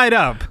 She's tied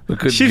up.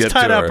 She's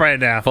tied up right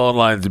now. Phone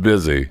line's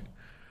busy.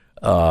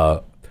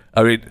 I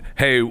mean,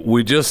 hey,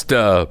 we just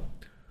let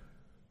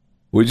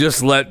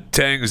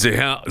Tang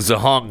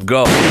Zhihong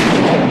go.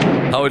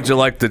 How would you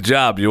like the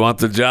job? You want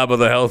the job of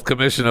the Health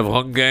Commission of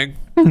Huanggang?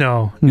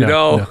 No.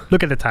 No.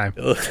 Look at the time.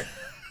 Look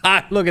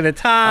at the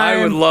time.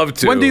 I would love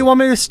to. When do you want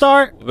me to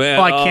start? Man,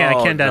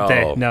 I can't that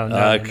day. No.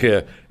 I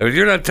can't. I mean,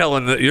 you're not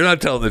telling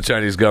the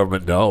Chinese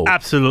government no.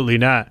 Absolutely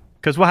not.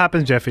 Because what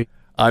happens, Jeffy?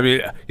 I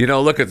mean,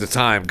 look at the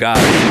time, guys.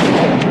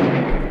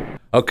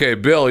 Okay,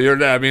 Bill,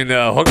 you're. I mean,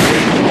 Hook.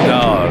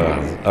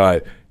 No. All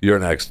right, you're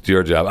next.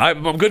 Your job.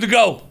 I'm good to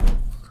go.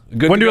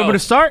 Good When to do you go. want me to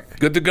start?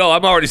 Good to go.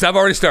 I've already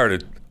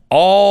started.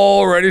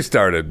 Already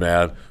started,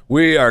 man.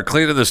 We are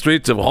cleaning the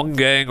streets of Hung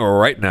Gang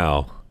right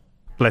now.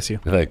 Bless you.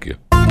 Thank you.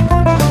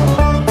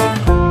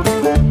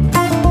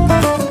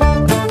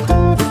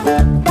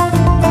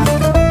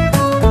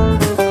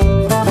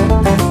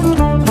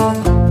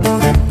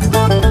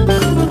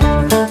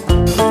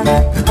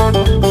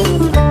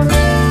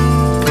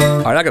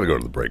 All right, I got to go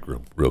to the break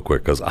room real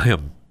quick because I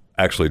am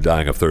actually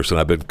dying of thirst, and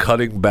I've been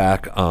cutting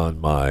back on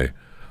my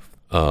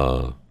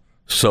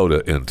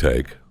soda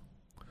intake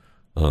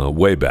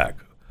way back.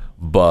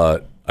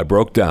 But I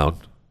broke down,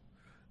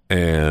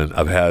 and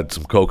I've had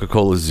some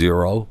Coca-Cola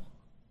Zero,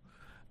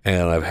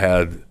 and I've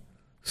had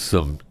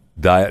some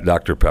Diet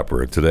Dr.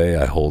 Pepper. And today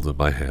I hold in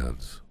my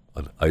hands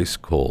an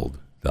ice-cold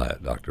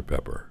Diet Dr.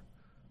 Pepper.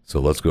 So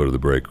let's go to the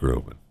break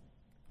room and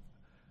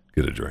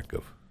get a drink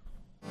of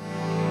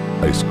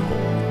ice-cold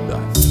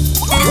Diet.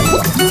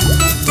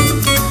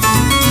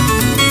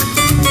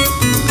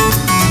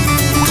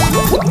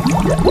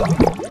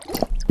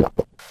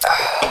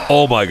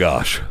 Oh my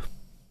gosh.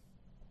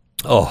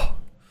 Oh,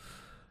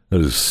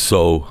 that is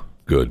so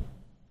good.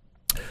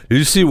 Did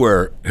you see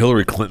where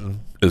Hillary Clinton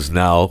is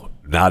now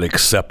not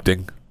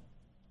accepting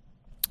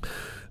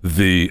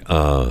the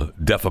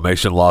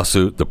defamation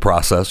lawsuit, the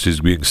process?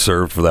 She's being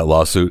served for that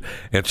lawsuit,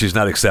 and she's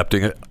not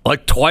accepting it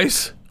like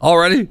twice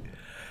already?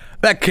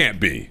 That can't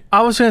be.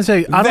 I was gonna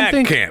say I That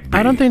can't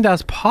be. don't think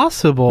that's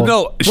possible.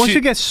 No, once you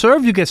get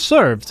served, you get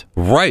served.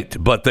 Right,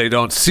 but they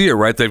don't see it,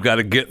 right? They've got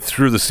to get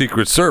through the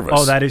Secret Service.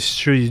 Oh, that is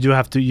true. You do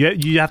have to.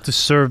 You have to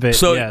serve it.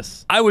 So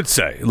yes. I would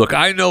say, look,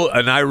 I know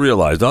and I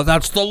realize, oh,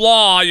 that's the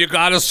law. You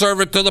got to serve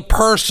it to the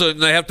person.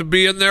 They have to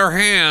be in their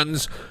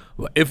hands.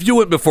 If you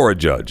went before a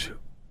judge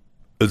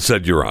and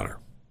said, Your Honor,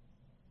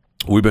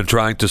 we've been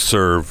trying to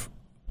serve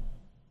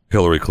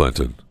Hillary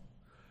Clinton,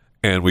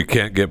 and we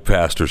can't get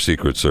past her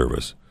Secret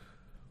Service.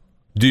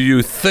 Do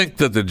you think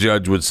that the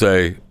judge would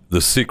say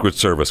the Secret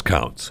Service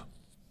counts?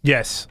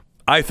 Yes.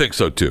 I think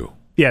so too.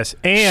 Yes,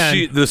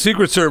 and The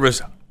Secret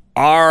Service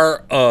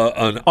are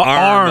an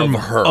arm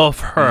of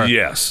her.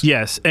 Yes.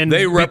 Yes, and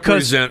they because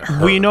represent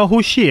her. we know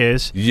who she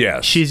is.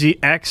 Yes. She's the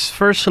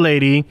ex-first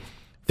lady.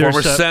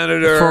 Former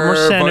senator,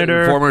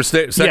 former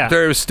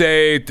secretary of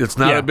state. It's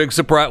not a big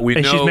surprise. We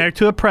and know she's married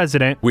to a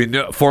president. We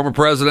know former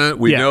president.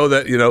 We know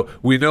that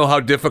we know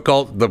how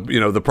difficult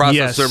the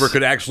process server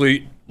could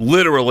actually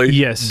literally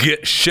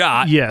get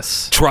shot.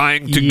 Yes,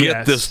 trying to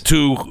get this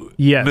to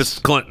Miss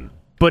Clinton.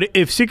 But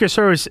if Secret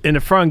Service in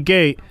the front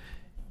gate,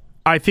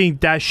 I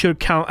think that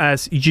should count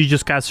as you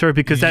just got served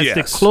because that's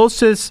the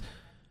closest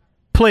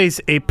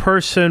place a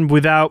person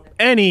without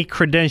any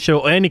credential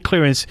or any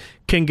clearance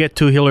can get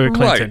to Hillary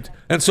Clinton. Right.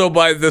 And so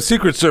by the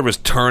Secret Service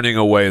turning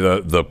away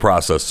the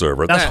process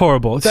server, that's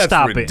horrible. That's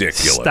Stop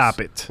ridiculous. it. Stop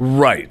it.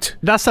 Right.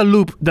 That's a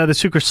loop that the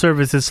Secret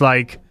Service is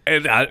like.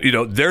 And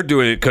they're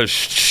doing it because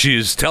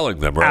she's telling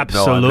them, right?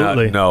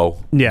 Absolutely. No.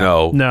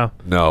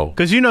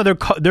 Because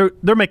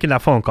they're making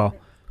that phone call.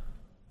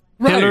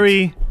 Right.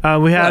 Hillary,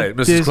 we have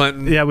Mrs.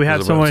 Clinton. Yeah, we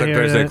have someone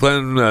Secretary here. of State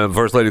Clinton,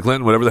 First Lady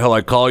Clinton, whatever the hell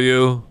I call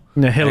you.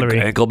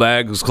 Hillary. Ankle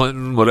bags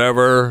Clinton,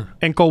 whatever.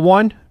 Ankle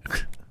one.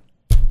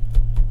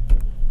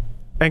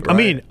 I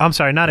mean, I'm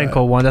sorry, not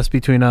ankle one. That's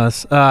between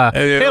us.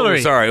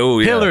 Hillary. Sorry. Oh,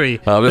 yeah. Hillary.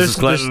 Mrs.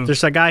 Clinton.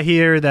 There's a guy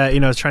here that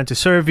is trying to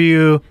serve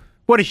you.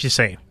 What is she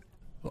saying?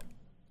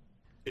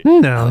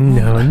 No.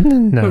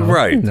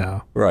 Right.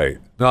 No. Right.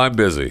 No, I'm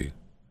busy.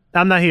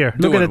 I'm not here.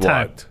 Look Doing at the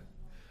time. what?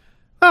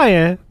 Oh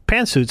yeah,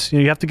 pantsuits.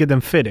 You have to get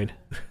them fitted.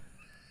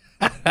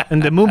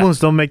 And the moo-moos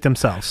don't make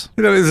themselves.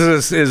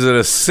 Is it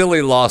a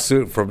silly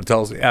lawsuit from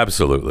Tulsi?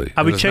 Absolutely.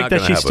 Have we checked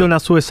that she's still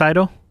not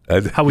suicidal?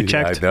 Have we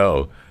checked? I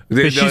know.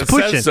 She's it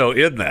pushing. says so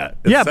in that.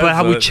 Yeah, but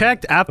have we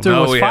checked after it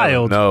was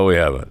filed? No, we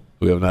haven't.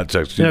 We have not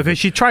checked. Because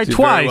she tried Very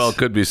twice. well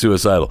could be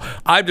suicidal.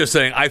 I'm just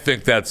saying. I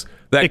think that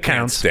it can't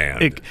counts.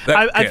 stand.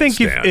 I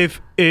think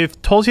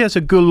if Tulsi has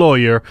a good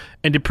lawyer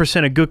and they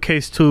present a good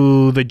case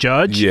to the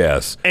judge,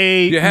 yes,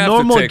 a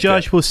normal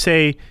judge will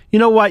say, you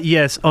know what?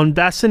 Yes, on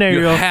that scenario,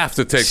 you have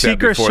to take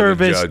Secret that before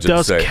Service the judge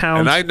does and say,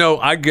 count. And I know,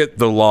 I get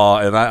the law,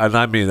 and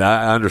I mean,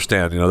 I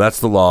understand. That's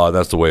the law.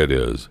 That's the way it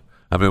is.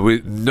 I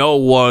mean, no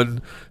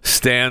one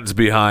stands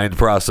behind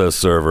process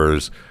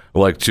servers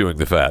like chewing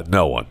the fat.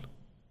 No one.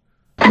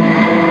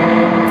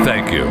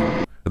 Thank you.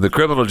 In the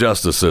criminal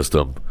justice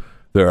system,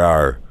 there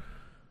are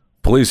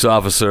police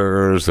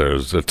officers,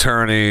 there's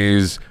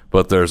attorneys,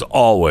 but there's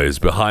always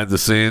behind the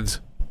scenes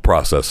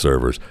process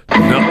servers.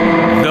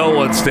 No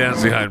one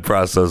stands behind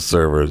process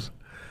servers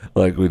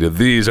like we did.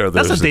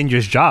 That's a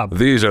dangerous job.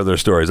 These are their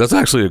stories. That's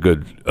actually a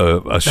good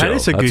a show. That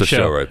is a good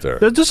show right there.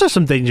 Those are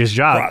some dangerous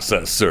jobs.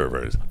 Process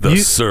servers. The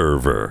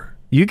server.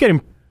 You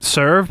getting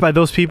served by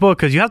those people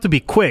because you have to be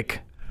quick.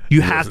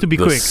 You have to be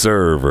quick. The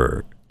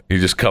server. You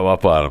just come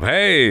up on them.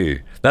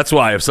 Hey, that's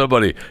why if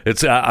somebody,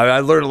 I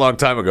learned a long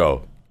time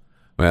ago,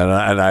 man,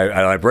 and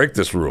I break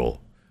this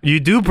rule. You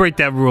do break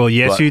that rule.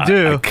 Yes, you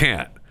do. I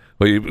can't.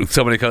 Well,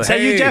 somebody comes. Is that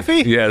hey, you,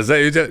 Jeffy? Yeah, is that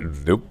you, Jeffy?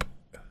 Nope.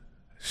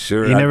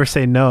 Sure. You never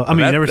say no. I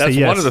mean, you never say that's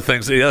yes. one of the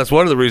things. Yeah, that's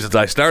one of the reasons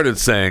I started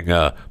saying,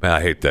 "Man,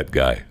 I hate that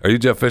guy." Are you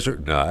Jeff Fisher?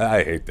 No,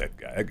 I hate that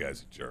guy. That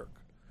guy's a jerk.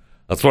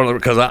 That's one of the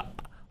because I'm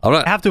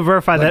not. I have to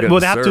verify that. getting Well,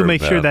 they have to served,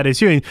 make sure man. that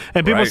it's you. And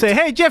people Right. say,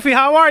 "Hey, Jeffy,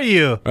 how are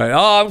you?" Right.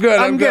 Oh, I'm good.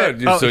 I'm I'm good.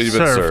 good. So you've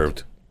been served.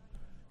 served.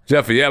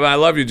 Jeffy, yeah, man, I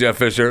love you, Jeff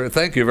Fisher.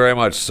 Thank you very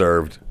much,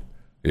 served.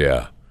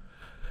 Yeah.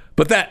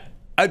 But that,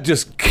 I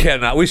just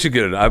cannot. We should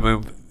get it. I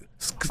mean,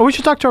 Oh, we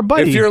should talk to our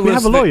buddy. if you're We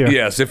have a listening, lawyer.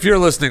 yes, if you're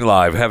listening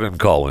live, have him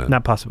call in.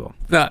 Not possible.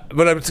 No,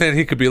 but I'm saying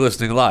he could be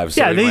listening live. So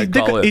Yeah, he might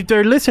call in. if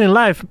they're listening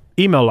live,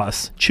 email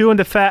us.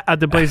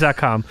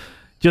 chewingthefat@theblaze.com.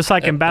 Just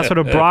like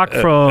Ambassador Brock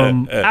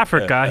from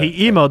Africa,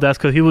 he emailed us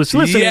because he was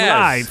listening Yes.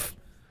 live.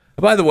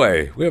 By the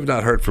way, we have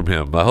not heard from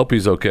him. I hope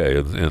he's okay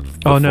in the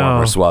Oh, no.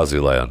 former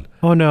Swaziland.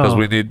 Oh, no.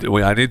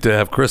 Because I need to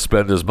have Chris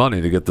spend his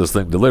money to get this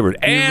thing delivered.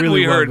 And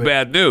really we heard love it.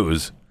 bad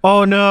news.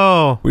 Oh,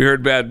 no. We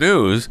heard bad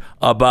news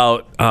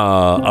about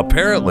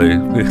apparently.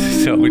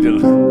 So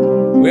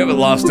we haven't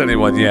lost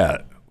anyone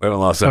yet. We haven't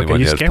lost anyone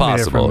you yet. It's scared me there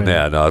for a possible. minute.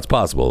 Yeah, no, it's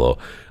possible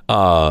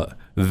though.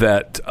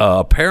 That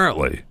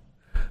apparently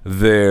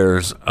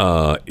there's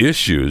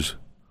issues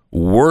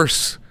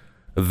worse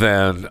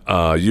than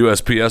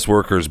USPS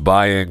workers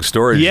buying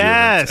storage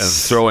Yes. units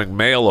and throwing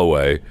mail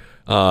away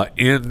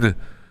in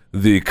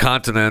the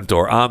continent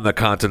or on the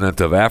continent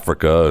of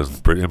Africa,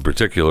 in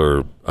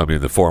particular, I mean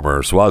the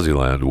former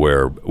Swaziland,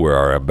 where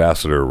our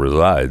ambassador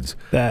resides.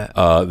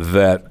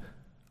 That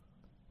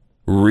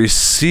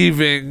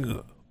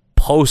receiving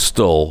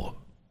postal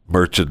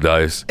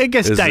merchandise It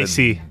gets is a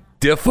dicey.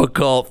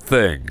 difficult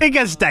thing. It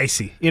gets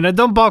dicey.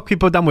 Don't bog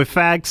people down with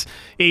facts.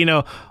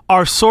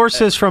 Our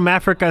sources from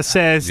Africa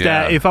says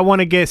that Yeah. if I want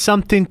to get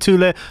something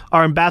to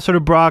our Ambassador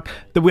Brock,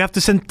 that we have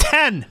to send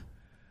 10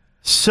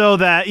 so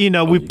that,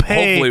 we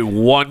pay. Hopefully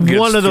one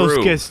gets of those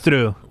through. gets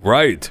through.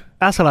 Right.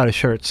 That's a lot of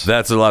shirts.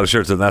 That's a lot of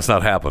shirts, and that's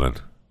not happening.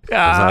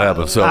 That's not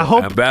happening. So I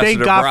hope, Ambassador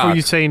thank God Brock, for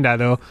you saying that,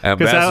 though. Because I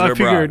Ambassador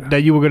figured Brock.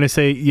 that you were going to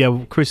say, yeah,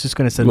 Chris is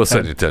going to send We'll 10.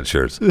 send you 10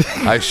 shirts.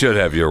 I should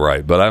have you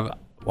right, but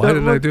why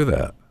did I do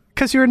that?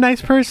 Because you're a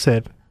nice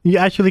person. You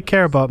actually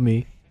care about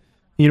me.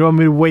 You don't want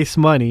me to waste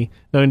money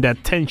knowing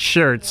that 10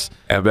 shirts.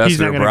 he's not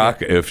Ambassador gonna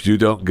Brock, if you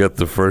don't get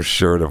the first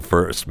shirt and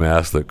first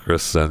mask that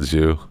Chris sends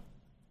you,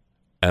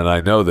 and I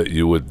know that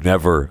you would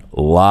never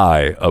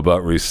lie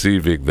about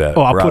receiving that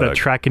Oh, I'll put a product.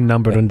 tracking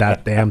number on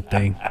that damn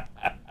thing.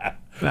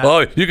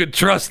 Oh, you can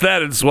trust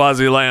that in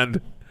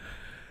Swaziland.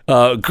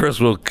 Chris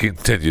will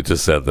continue to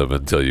send them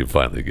until you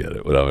finally get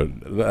it,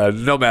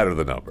 no matter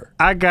the number.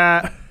 I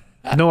got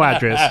no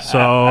address,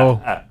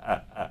 so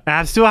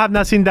I still have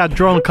not seen that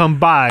drone come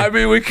by. I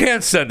mean, we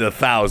can't send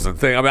 1,000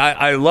 things. I mean,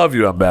 I love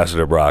you,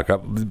 Ambassador Brock.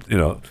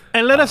 And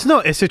let us know,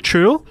 is it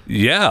true?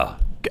 Yeah.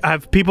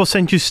 Have people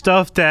sent you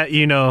stuff that,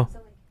 you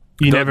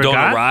never don't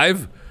got?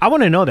 arrive? I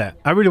want to know that.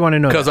 I really want to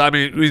know Because, that. I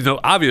mean,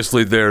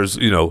 obviously there's,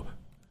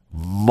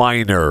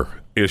 minor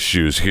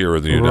issues here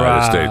in the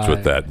United States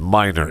with that.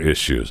 Minor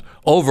issues.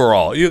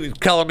 Overall. You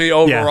telling me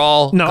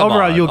overall? No, Come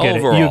overall, on, you'll get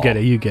overall. it.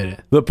 You get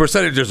it. The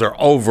percentages are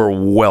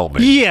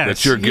overwhelming Yes,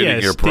 that you're getting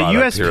yes. your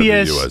product the USPS, here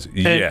in the U.S. And,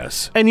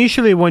 Yes. And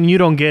usually when you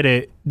don't get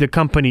it, the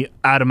company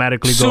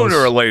automatically goes. Sooner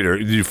or later,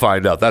 you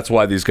find out. That's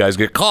why these guys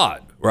get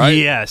caught, right?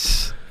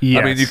 Yes.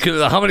 Yes. I mean, you can.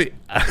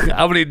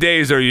 How many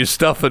days are you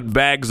stuffing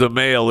bags of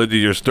mail into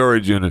your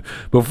storage unit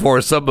before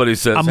somebody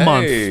says, a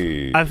month.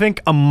 "Hey, I think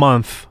a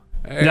month.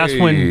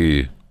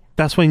 hey."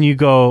 That's when you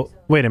go,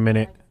 wait a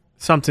minute,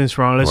 something's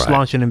wrong. Let's Right.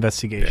 launch an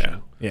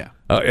investigation. Yeah.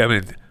 I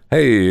mean,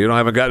 hey, I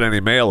haven't gotten any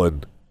mail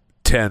in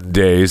 10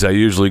 days. I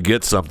usually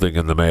get something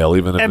in the mail,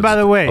 even if And it's by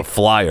the way- a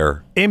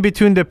flyer. In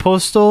between the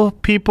postal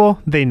people,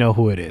 they know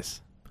who it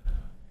is.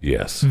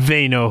 Yes.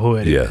 They know who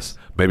it is. Yes.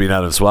 Maybe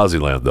not in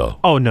Swaziland, though.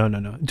 Oh, no.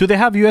 Do they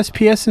have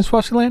USPS in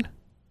Swaziland?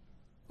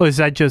 Or is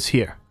that just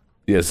here?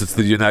 Yes, it's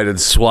the United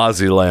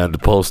Swaziland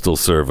Postal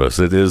Service.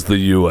 It is the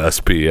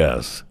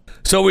USPS.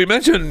 So we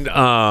mentioned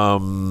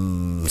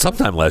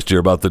sometime last year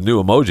about the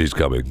new emojis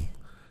coming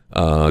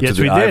to Yes,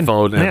 the we did.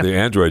 iPhone and Yeah. the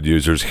Android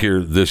users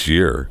here this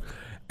year.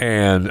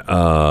 And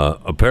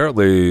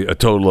apparently a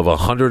total of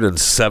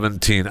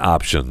 117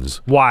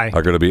 options Why?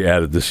 are going to be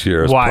added this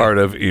year as Why? part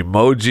of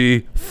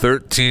Emoji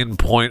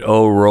 13.0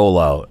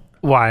 rollout.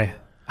 Why?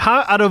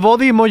 How out of all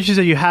the emojis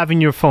that you have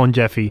in your phone,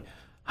 Jeffy,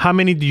 how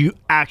many do you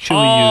actually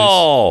use?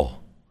 Oh,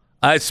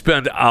 I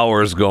spend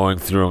hours going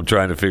through them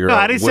trying to figure No,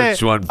 I out didn't which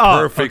say- one oh,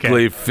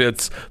 perfectly okay.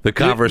 fits the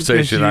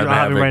conversation you I'm don't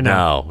have it having right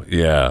now. now.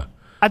 Yeah.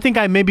 I think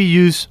I maybe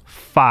use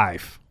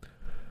 5.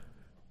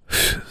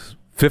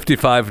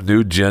 55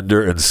 new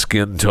gender and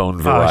skin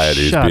tone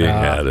varieties shut being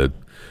up. added.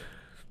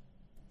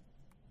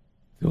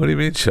 What do you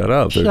mean, shut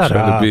up? They're Shut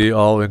trying up. to be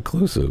all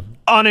inclusive.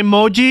 On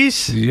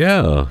emojis,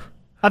 Yeah.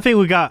 I think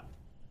we got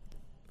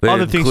They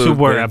Other things to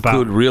worry they about.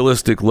 include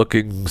realistic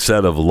looking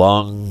set of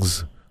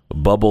lungs,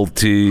 bubble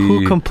tea,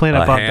 Who complained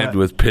a about hand that?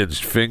 with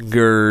pinched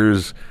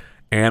fingers.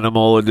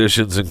 Animal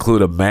editions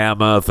include a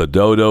mammoth, a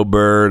dodo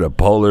bird, a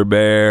polar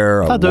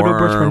bear, I a thought dodo worm.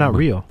 birds were not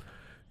real.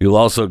 You'll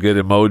also get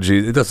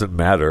emoji. It doesn't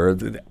matter.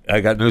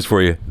 I got news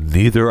for you.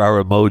 Neither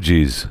are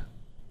emojis.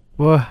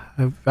 Well,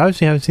 I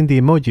obviously haven't seen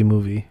the Emoji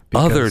Movie.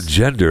 Other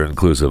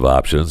gender-inclusive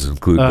options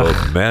include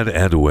both men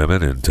and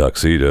women in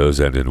tuxedos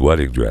and in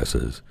wedding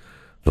dresses.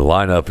 The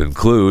lineup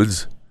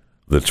includes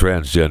the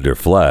transgender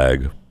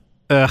flag.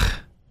 Ugh.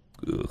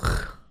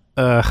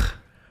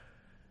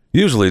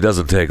 Usually it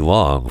doesn't take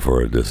long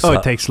for it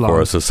takes long. For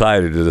a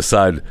society to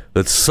decide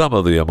that some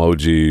of the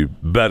emoji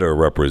better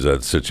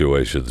represent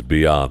situations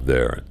beyond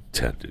their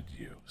intended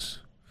use.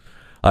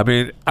 I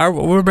mean,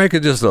 we're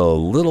making just a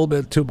little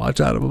bit too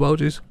much out of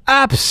emojis.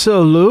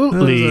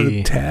 Absolutely.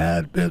 A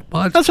tad bit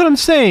much. That's what I'm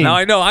saying. Now,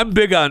 I know I'm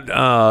big on,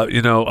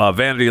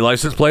 vanity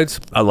license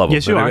plates. I love them.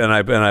 Yes, you are. And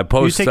I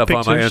post stuff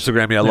pictures. on my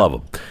Instagram. Yeah, I love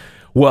them.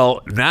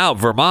 Well, now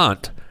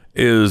Vermont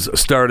is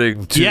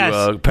starting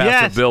to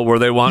pass a bill where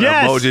they want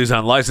emojis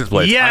on license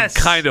plates. Yes.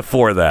 I'm kind of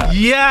for that.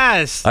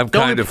 Yes. I'm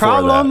kind of for that.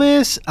 The problem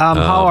is,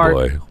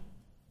 boy.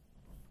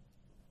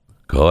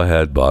 Go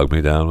ahead, bog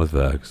me down with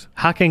Vex.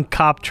 How can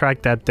cop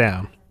track that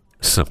down?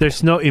 Simple.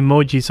 There's no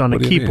emojis on the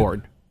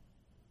keyboard.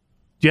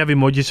 Do you have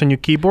emojis on your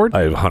keyboard?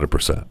 I have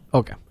 100%.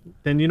 Okay.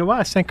 Then you know what?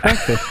 I stand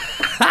corrected.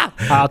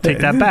 I'll take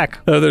that back.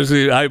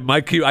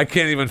 I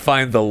can't even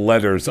find the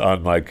letters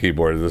on my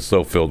keyboard. It's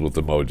so filled with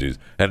emojis.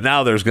 And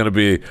now there's going to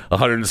be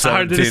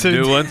 117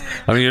 new ones.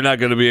 I mean, you're not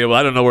going to be able.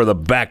 I don't know where the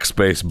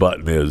backspace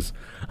button is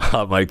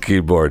on my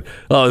keyboard.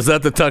 Oh, is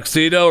that the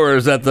tuxedo or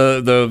is that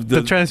the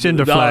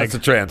transgender flag? No, it's the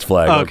trans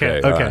flag.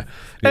 Okay. Right.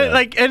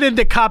 Yeah. And then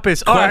the cop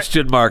is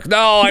question mark.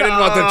 No, I didn't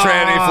want the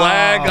tranny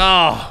flag.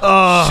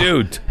 Oh,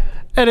 shoot.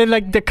 And then,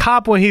 like, the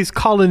cop, when he's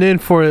calling in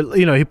for,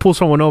 he pulls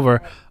someone over.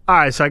 All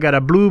right, so I got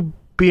a blue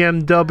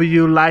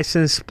BMW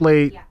license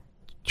plate,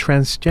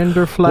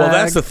 transgender flag. Well,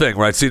 that's the thing,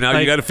 right? See, now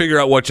you got to figure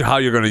out how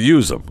you're going to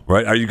use them,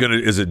 right?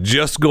 Is it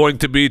just going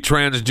to be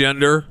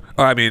transgender?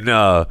 Or, I mean,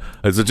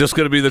 is it just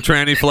going to be the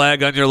tranny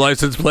flag on your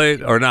license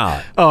plate or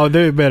not? Oh,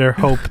 they better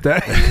hope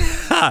that.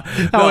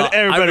 I want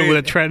everybody with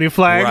a tranny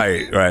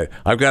flag. Right.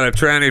 I've got a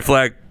tranny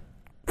flag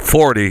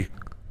 40.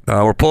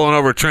 We're pulling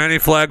over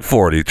tranny flag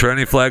 40.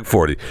 Tranny flag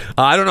 40.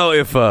 I don't know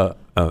if...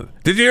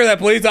 did you hear that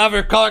police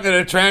officer calling it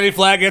a tranny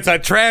flag? It's a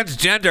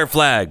transgender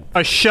flag.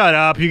 Shut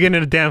up. You're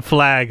getting a damn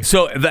flag.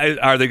 So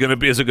are they going to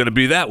be... Is it going to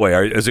be that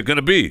way? Is it going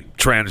to be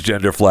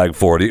transgender flag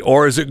 40?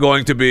 Or is it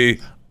going to be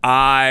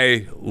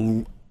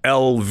ILVE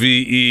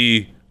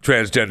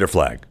transgender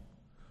flag?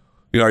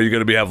 Are you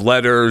going to have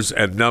letters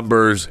and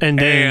numbers and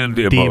emojis?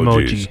 The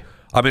emoji.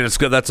 I mean,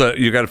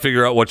 you got to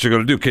figure out what you're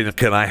going to do.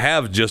 Can I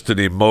have just an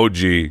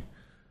emoji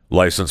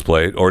license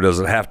plate, or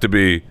does it have to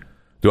be?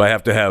 Do I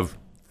have to have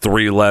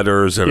 3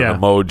 letters and an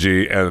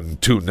emoji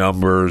and 2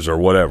 numbers or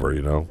whatever?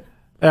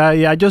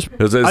 I just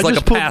it's like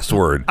a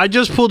password. I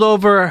just pulled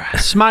over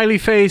smiley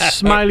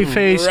face,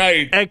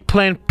 right.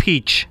 Eggplant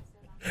peach,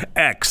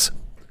 X.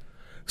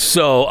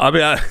 So I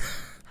mean,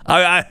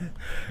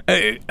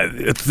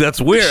 that's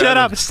weird. Shut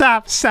up!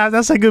 Stop!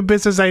 That's a good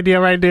business idea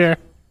right there.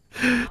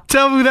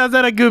 Tell me that's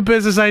not a good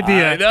business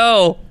idea. I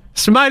know.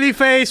 Smiley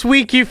face,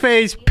 winky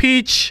face,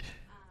 peach.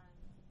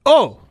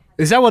 Oh,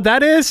 is that what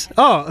that is?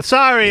 Oh,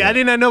 sorry. Yeah. I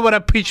didn't know what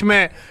a peach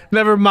meant.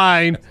 Never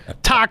mind.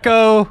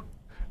 Taco.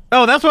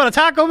 Oh, that's what a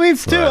taco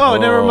means too? Right. Oh,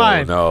 never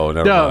mind. No,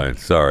 never mind.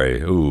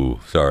 Sorry.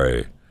 Ooh,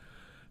 sorry.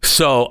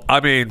 So,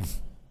 I mean,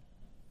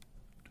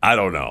 I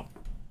don't know.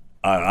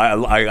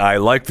 I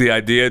like the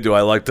idea.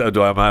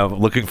 Am I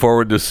looking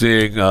forward to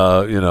seeing,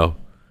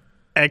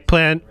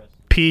 eggplant,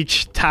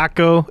 peach,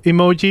 taco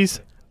emojis?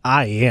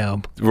 I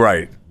am.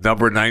 Right.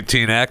 Number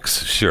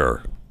 19X?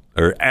 Sure.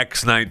 Or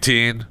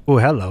X19. Oh,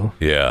 hello.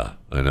 Yeah,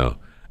 I know.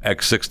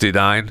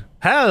 X69.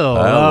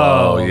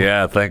 Hello.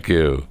 Yeah, thank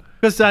you.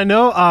 Because I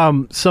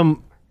know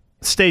some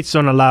states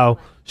don't allow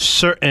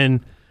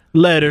certain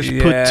letters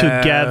put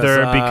together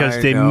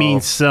because they mean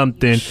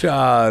something.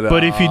 Shut up.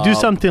 But if you do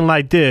something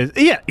like this,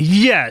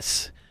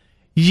 yes,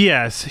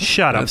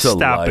 shut up, stop it.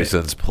 That's a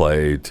license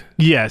plate.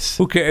 Yes.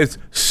 Who cares?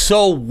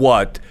 So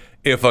what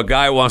if a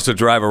guy wants to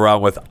drive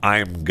around with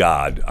 "I'm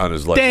God" on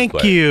his license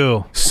plate? Thank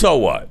you. So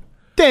what?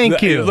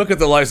 Thank you. Look at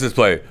the license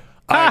plate.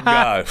 I'm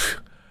God.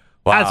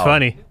 Wow. That's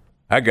funny.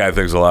 That guy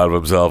thinks a lot of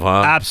himself,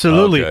 huh?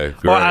 Absolutely.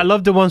 Okay, or I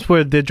love the ones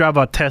where they drive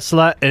a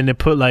Tesla and they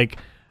put like,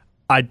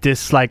 I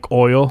dislike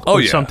oil.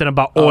 Or something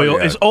about oil.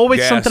 It's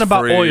always something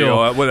about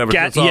oil. Whatever.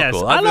 That's all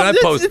cool. I love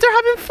this. They're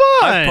having fun.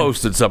 I've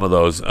posted some of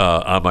those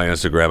on my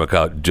Instagram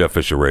account, Jeff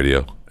Fisher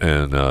Radio.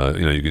 And,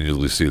 you can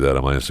usually see that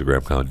on my Instagram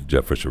account,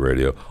 Jeff Fisher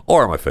Radio,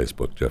 or on my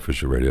Facebook, Jeff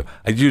Fisher Radio.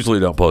 I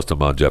usually don't post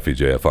them on Jeffy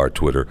JFR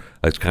Twitter.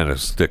 I just kind of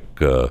stick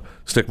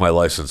my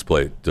license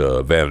plate,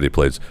 vanity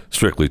plates,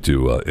 strictly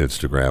to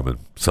Instagram and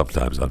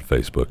sometimes on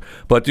Facebook.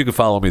 But you can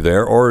follow me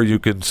there, or you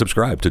can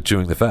subscribe to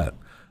Chewing the Fat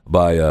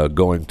by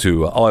going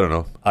to,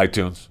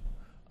 iTunes.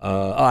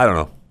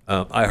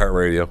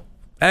 iHeartRadio.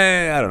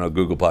 I don't know,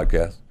 Google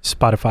Podcasts.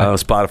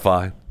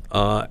 Spotify.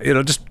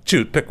 Just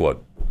pick one.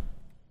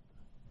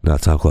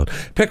 Not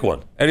SoundCloud. Pick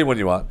one. Anyone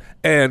you want.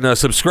 And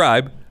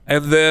subscribe,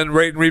 and then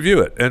rate and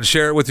review it, and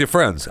share it with your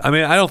friends. I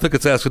mean, I don't think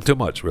it's asking too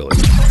much, really.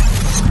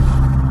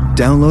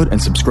 Download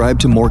and subscribe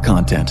to more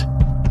content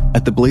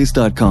at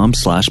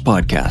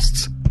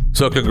theblaze.com/podcasts.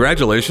 So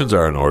congratulations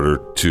are in order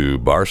to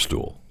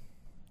Barstool.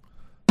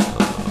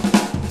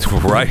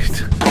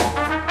 Right.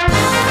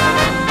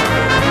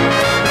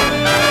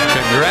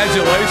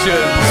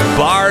 Congratulations,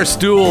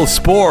 Barstool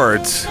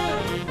Sports.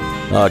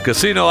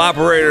 Casino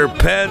operator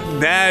Penn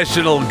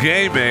National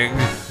Gaming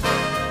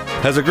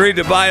has agreed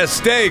to buy a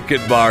stake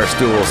in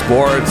Barstool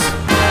Sports.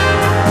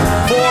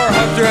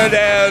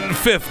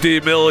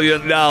 $450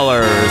 million.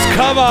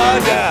 Come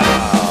on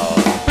down.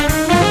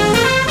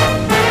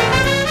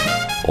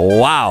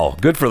 Wow.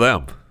 Good for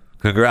them.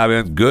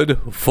 Good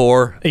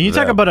for And you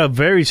them. talk about a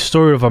very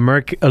story of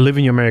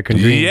living your American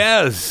dream.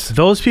 Yes.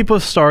 Those people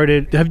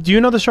started. Do you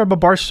know the story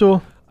about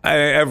Barstool?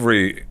 I've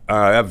read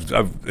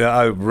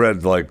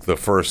like the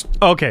first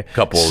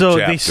couple so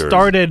chapters. They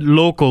started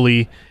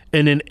locally,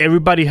 and then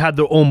everybody had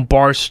their own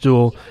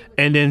Barstool,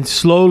 and then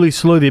slowly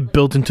they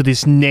built into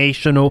this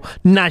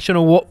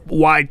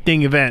national-wide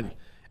thing event,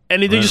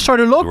 and they just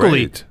started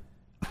locally. Great.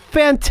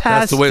 Fantastic.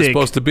 That's the way it's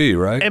supposed to be,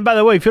 right? And by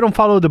the way, if you don't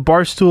follow the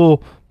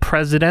Barstool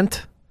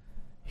president,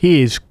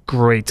 he is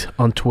great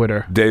on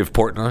Twitter. Dave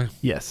Portnoy?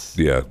 Yes.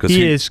 Yeah, because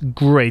he is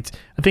great.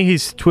 I think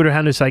his Twitter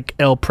handle is like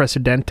El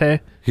Presidente.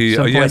 Yes,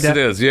 like it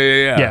is.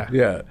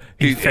 Yeah.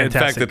 He's In fact,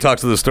 fantastic. it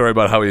talks to the story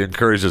about how he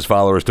encouraged his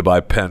followers to buy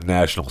Penn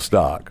National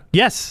stock.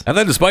 Yes. And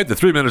then, despite the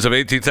 3 minutes of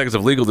 18 seconds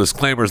of legal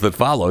disclaimers that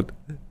followed,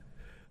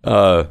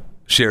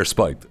 shares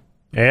spiked.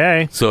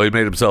 Hey. So he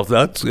made himself.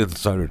 That's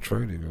insider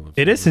trading.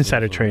 It is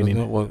insider trading.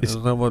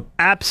 Isn't that what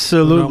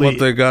Absolutely. what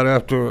they got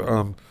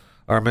after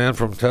our man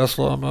from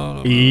Tesla?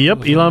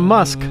 Yep, Elon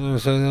Musk. Well,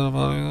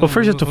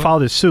 first you have to file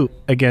the suit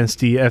against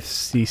the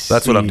FCC.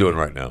 That's what I'm doing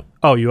right now.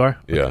 Oh, you are?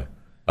 Yeah,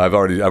 I've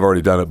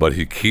already done it, but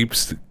he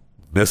keeps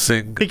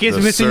missing. He keeps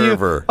the missing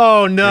server. you?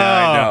 Oh, no.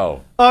 Yeah, I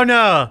know. Oh,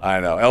 no. I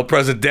know. El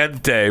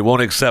Presidente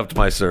won't accept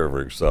my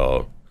server,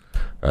 so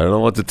I don't know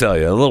what to tell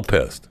you. I'm a little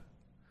pissed.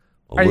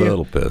 Are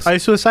you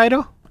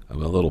suicidal?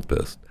 I'm a little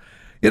pissed.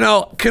 You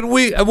know, can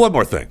we... one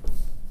more thing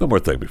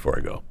before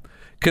I go.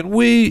 Can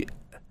we...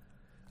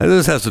 And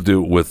this has to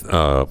do with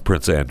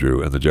Prince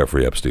Andrew and the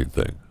Jeffrey Epstein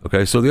thing.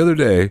 Okay, so the other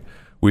day,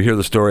 we hear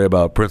the story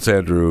about Prince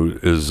Andrew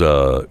is,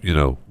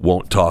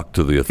 won't talk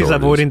to the authorities. He's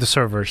avoiding the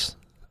servers.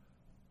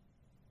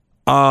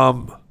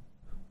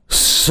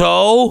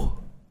 So...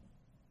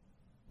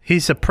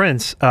 He's a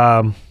prince.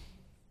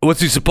 What's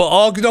he supposed?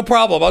 Oh, no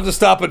problem. I'll just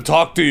stop and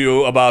talk to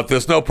you about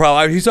this. No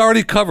problem. He's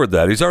already covered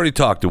that. He's already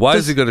talked to. Why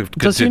is he going to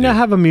continue? Does he not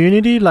have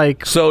immunity?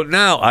 Like, so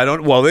now I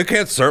don't. Well, they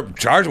can't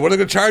charge. What are they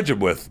going to charge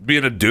him with?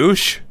 Being a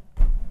douche?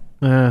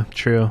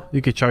 True.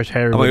 You could charge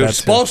Harry. I mean, with you're that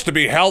supposed to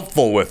be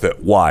helpful with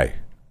it. Why?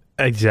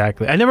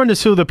 Exactly. I never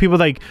understood the people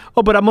like,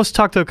 oh, but I must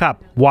talk to a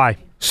cop. Why?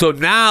 So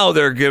now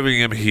they're giving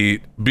him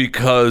heat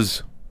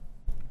because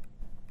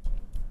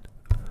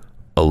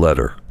a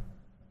letter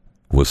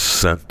was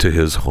sent to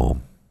his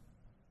home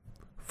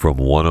from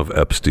one of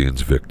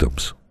Epstein's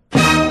victims.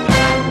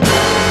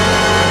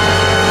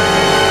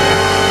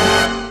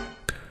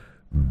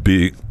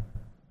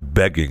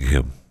 Begging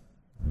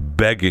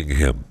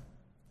him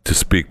to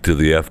speak to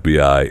the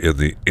FBI in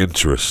the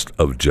interest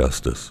of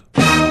justice.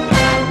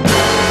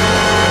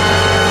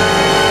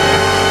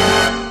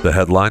 The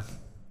headline?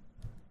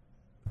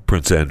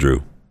 Prince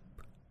Andrew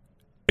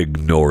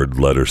ignored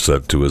letter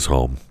sent to his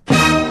home.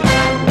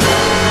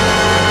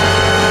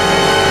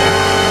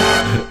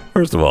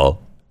 First of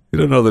all, you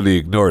don't know that he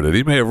ignored it.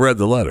 He may have read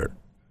the letter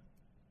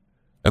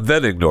and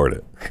then ignored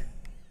it.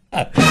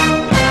 Or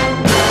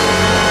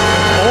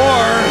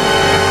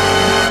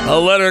a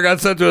letter got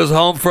sent to his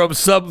home from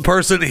some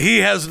person he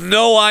has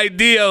no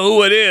idea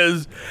who it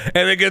is,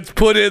 and it gets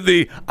put in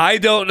the I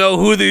don't know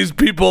who these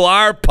people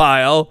are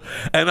pile,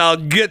 and I'll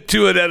get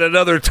to it at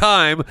another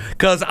time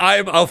because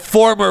I'm a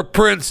former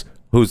prince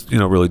who's,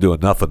 really doing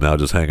nothing now,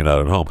 just hanging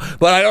out at home.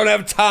 But I don't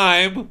have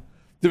time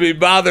to be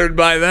bothered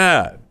by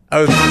that.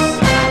 I was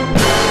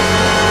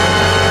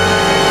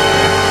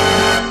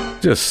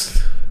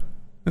just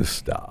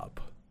stop.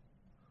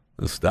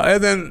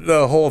 And then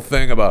the whole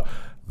thing about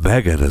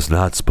Meghan has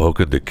not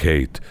spoken to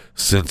Kate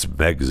since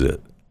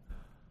Megxit.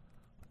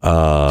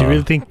 Do you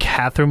really think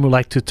Catherine would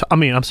like to talk? I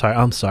mean, I'm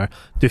sorry.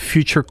 The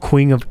future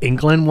Queen of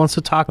England wants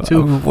to talk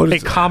to a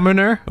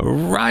commoner?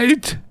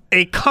 Right?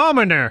 A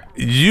commoner.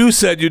 You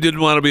said you didn't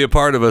want to be a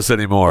part of us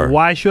anymore.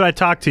 Why should I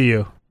talk to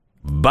you?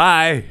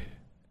 Bye.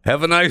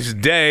 Have a nice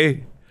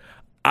day.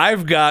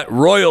 I've got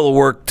royal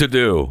work to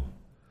do.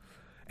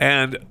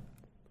 And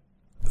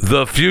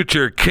the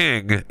future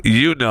king,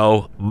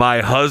 my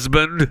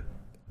husband.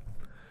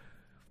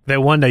 The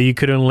one that you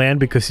couldn't land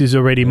because he's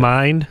already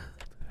mine.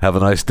 Have a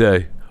nice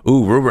day.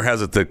 Ooh, rumor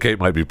has it that Kate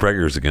might be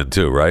preggers again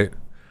too, right?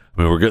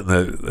 I mean, we're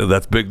getting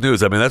that's big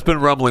news. I mean, that's been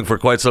rumbling for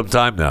quite some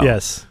time now.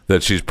 Yes.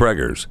 That she's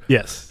preggers.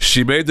 Yes.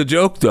 She made the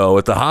joke, though,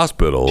 at the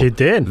hospital. She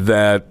did.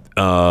 That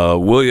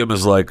William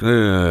is like, he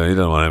doesn't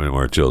want to have any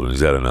more children.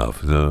 He's had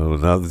enough. No,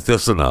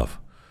 that's enough.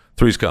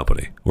 Three's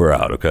company. We're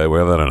out, okay? We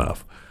have had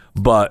enough.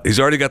 But he's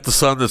already got the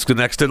son that's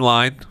next in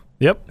line.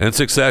 Yep. In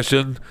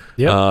succession.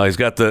 Yep. He's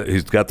got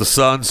the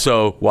son,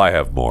 so why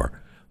have more?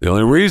 The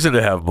only reason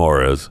to have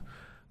more is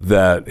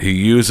that he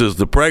uses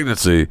the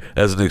pregnancy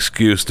as an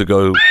excuse to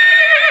go.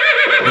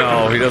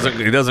 No, he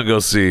doesn't go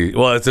see.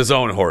 Well, it's his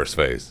own horse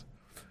face.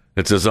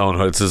 It's his own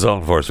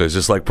horse face,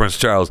 just like Prince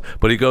Charles.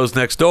 But he goes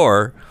next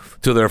door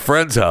to their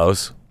friend's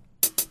house.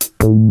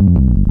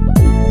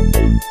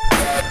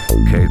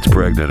 Kate's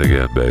pregnant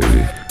again,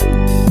 baby.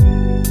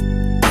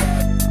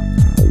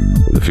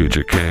 The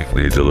future king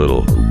needs a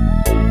little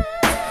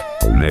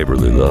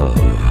neighborly love.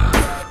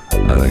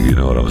 I think you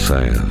know what I'm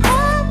saying.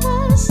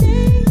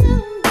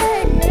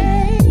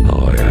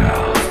 Oh,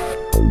 yeah.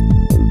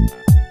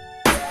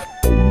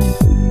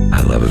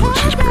 I love it when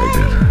she's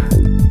pregnant.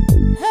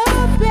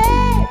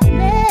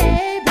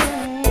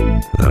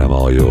 Then I'm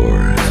all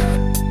yours.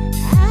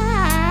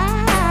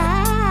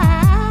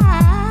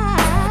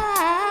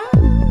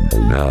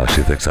 Now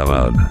she thinks I'm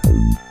out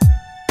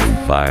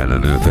buying a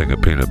new thing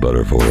of peanut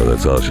butter for her.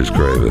 That's all she's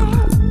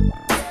craving.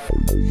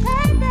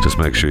 Just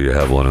make sure you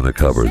have one in the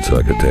cupboard so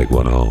I can take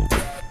one home.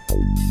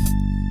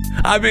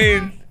 I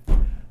mean,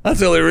 that's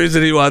the only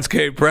reason he wants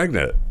Kate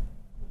pregnant.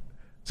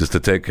 Just to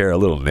take care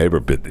of little neighbor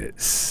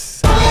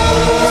business.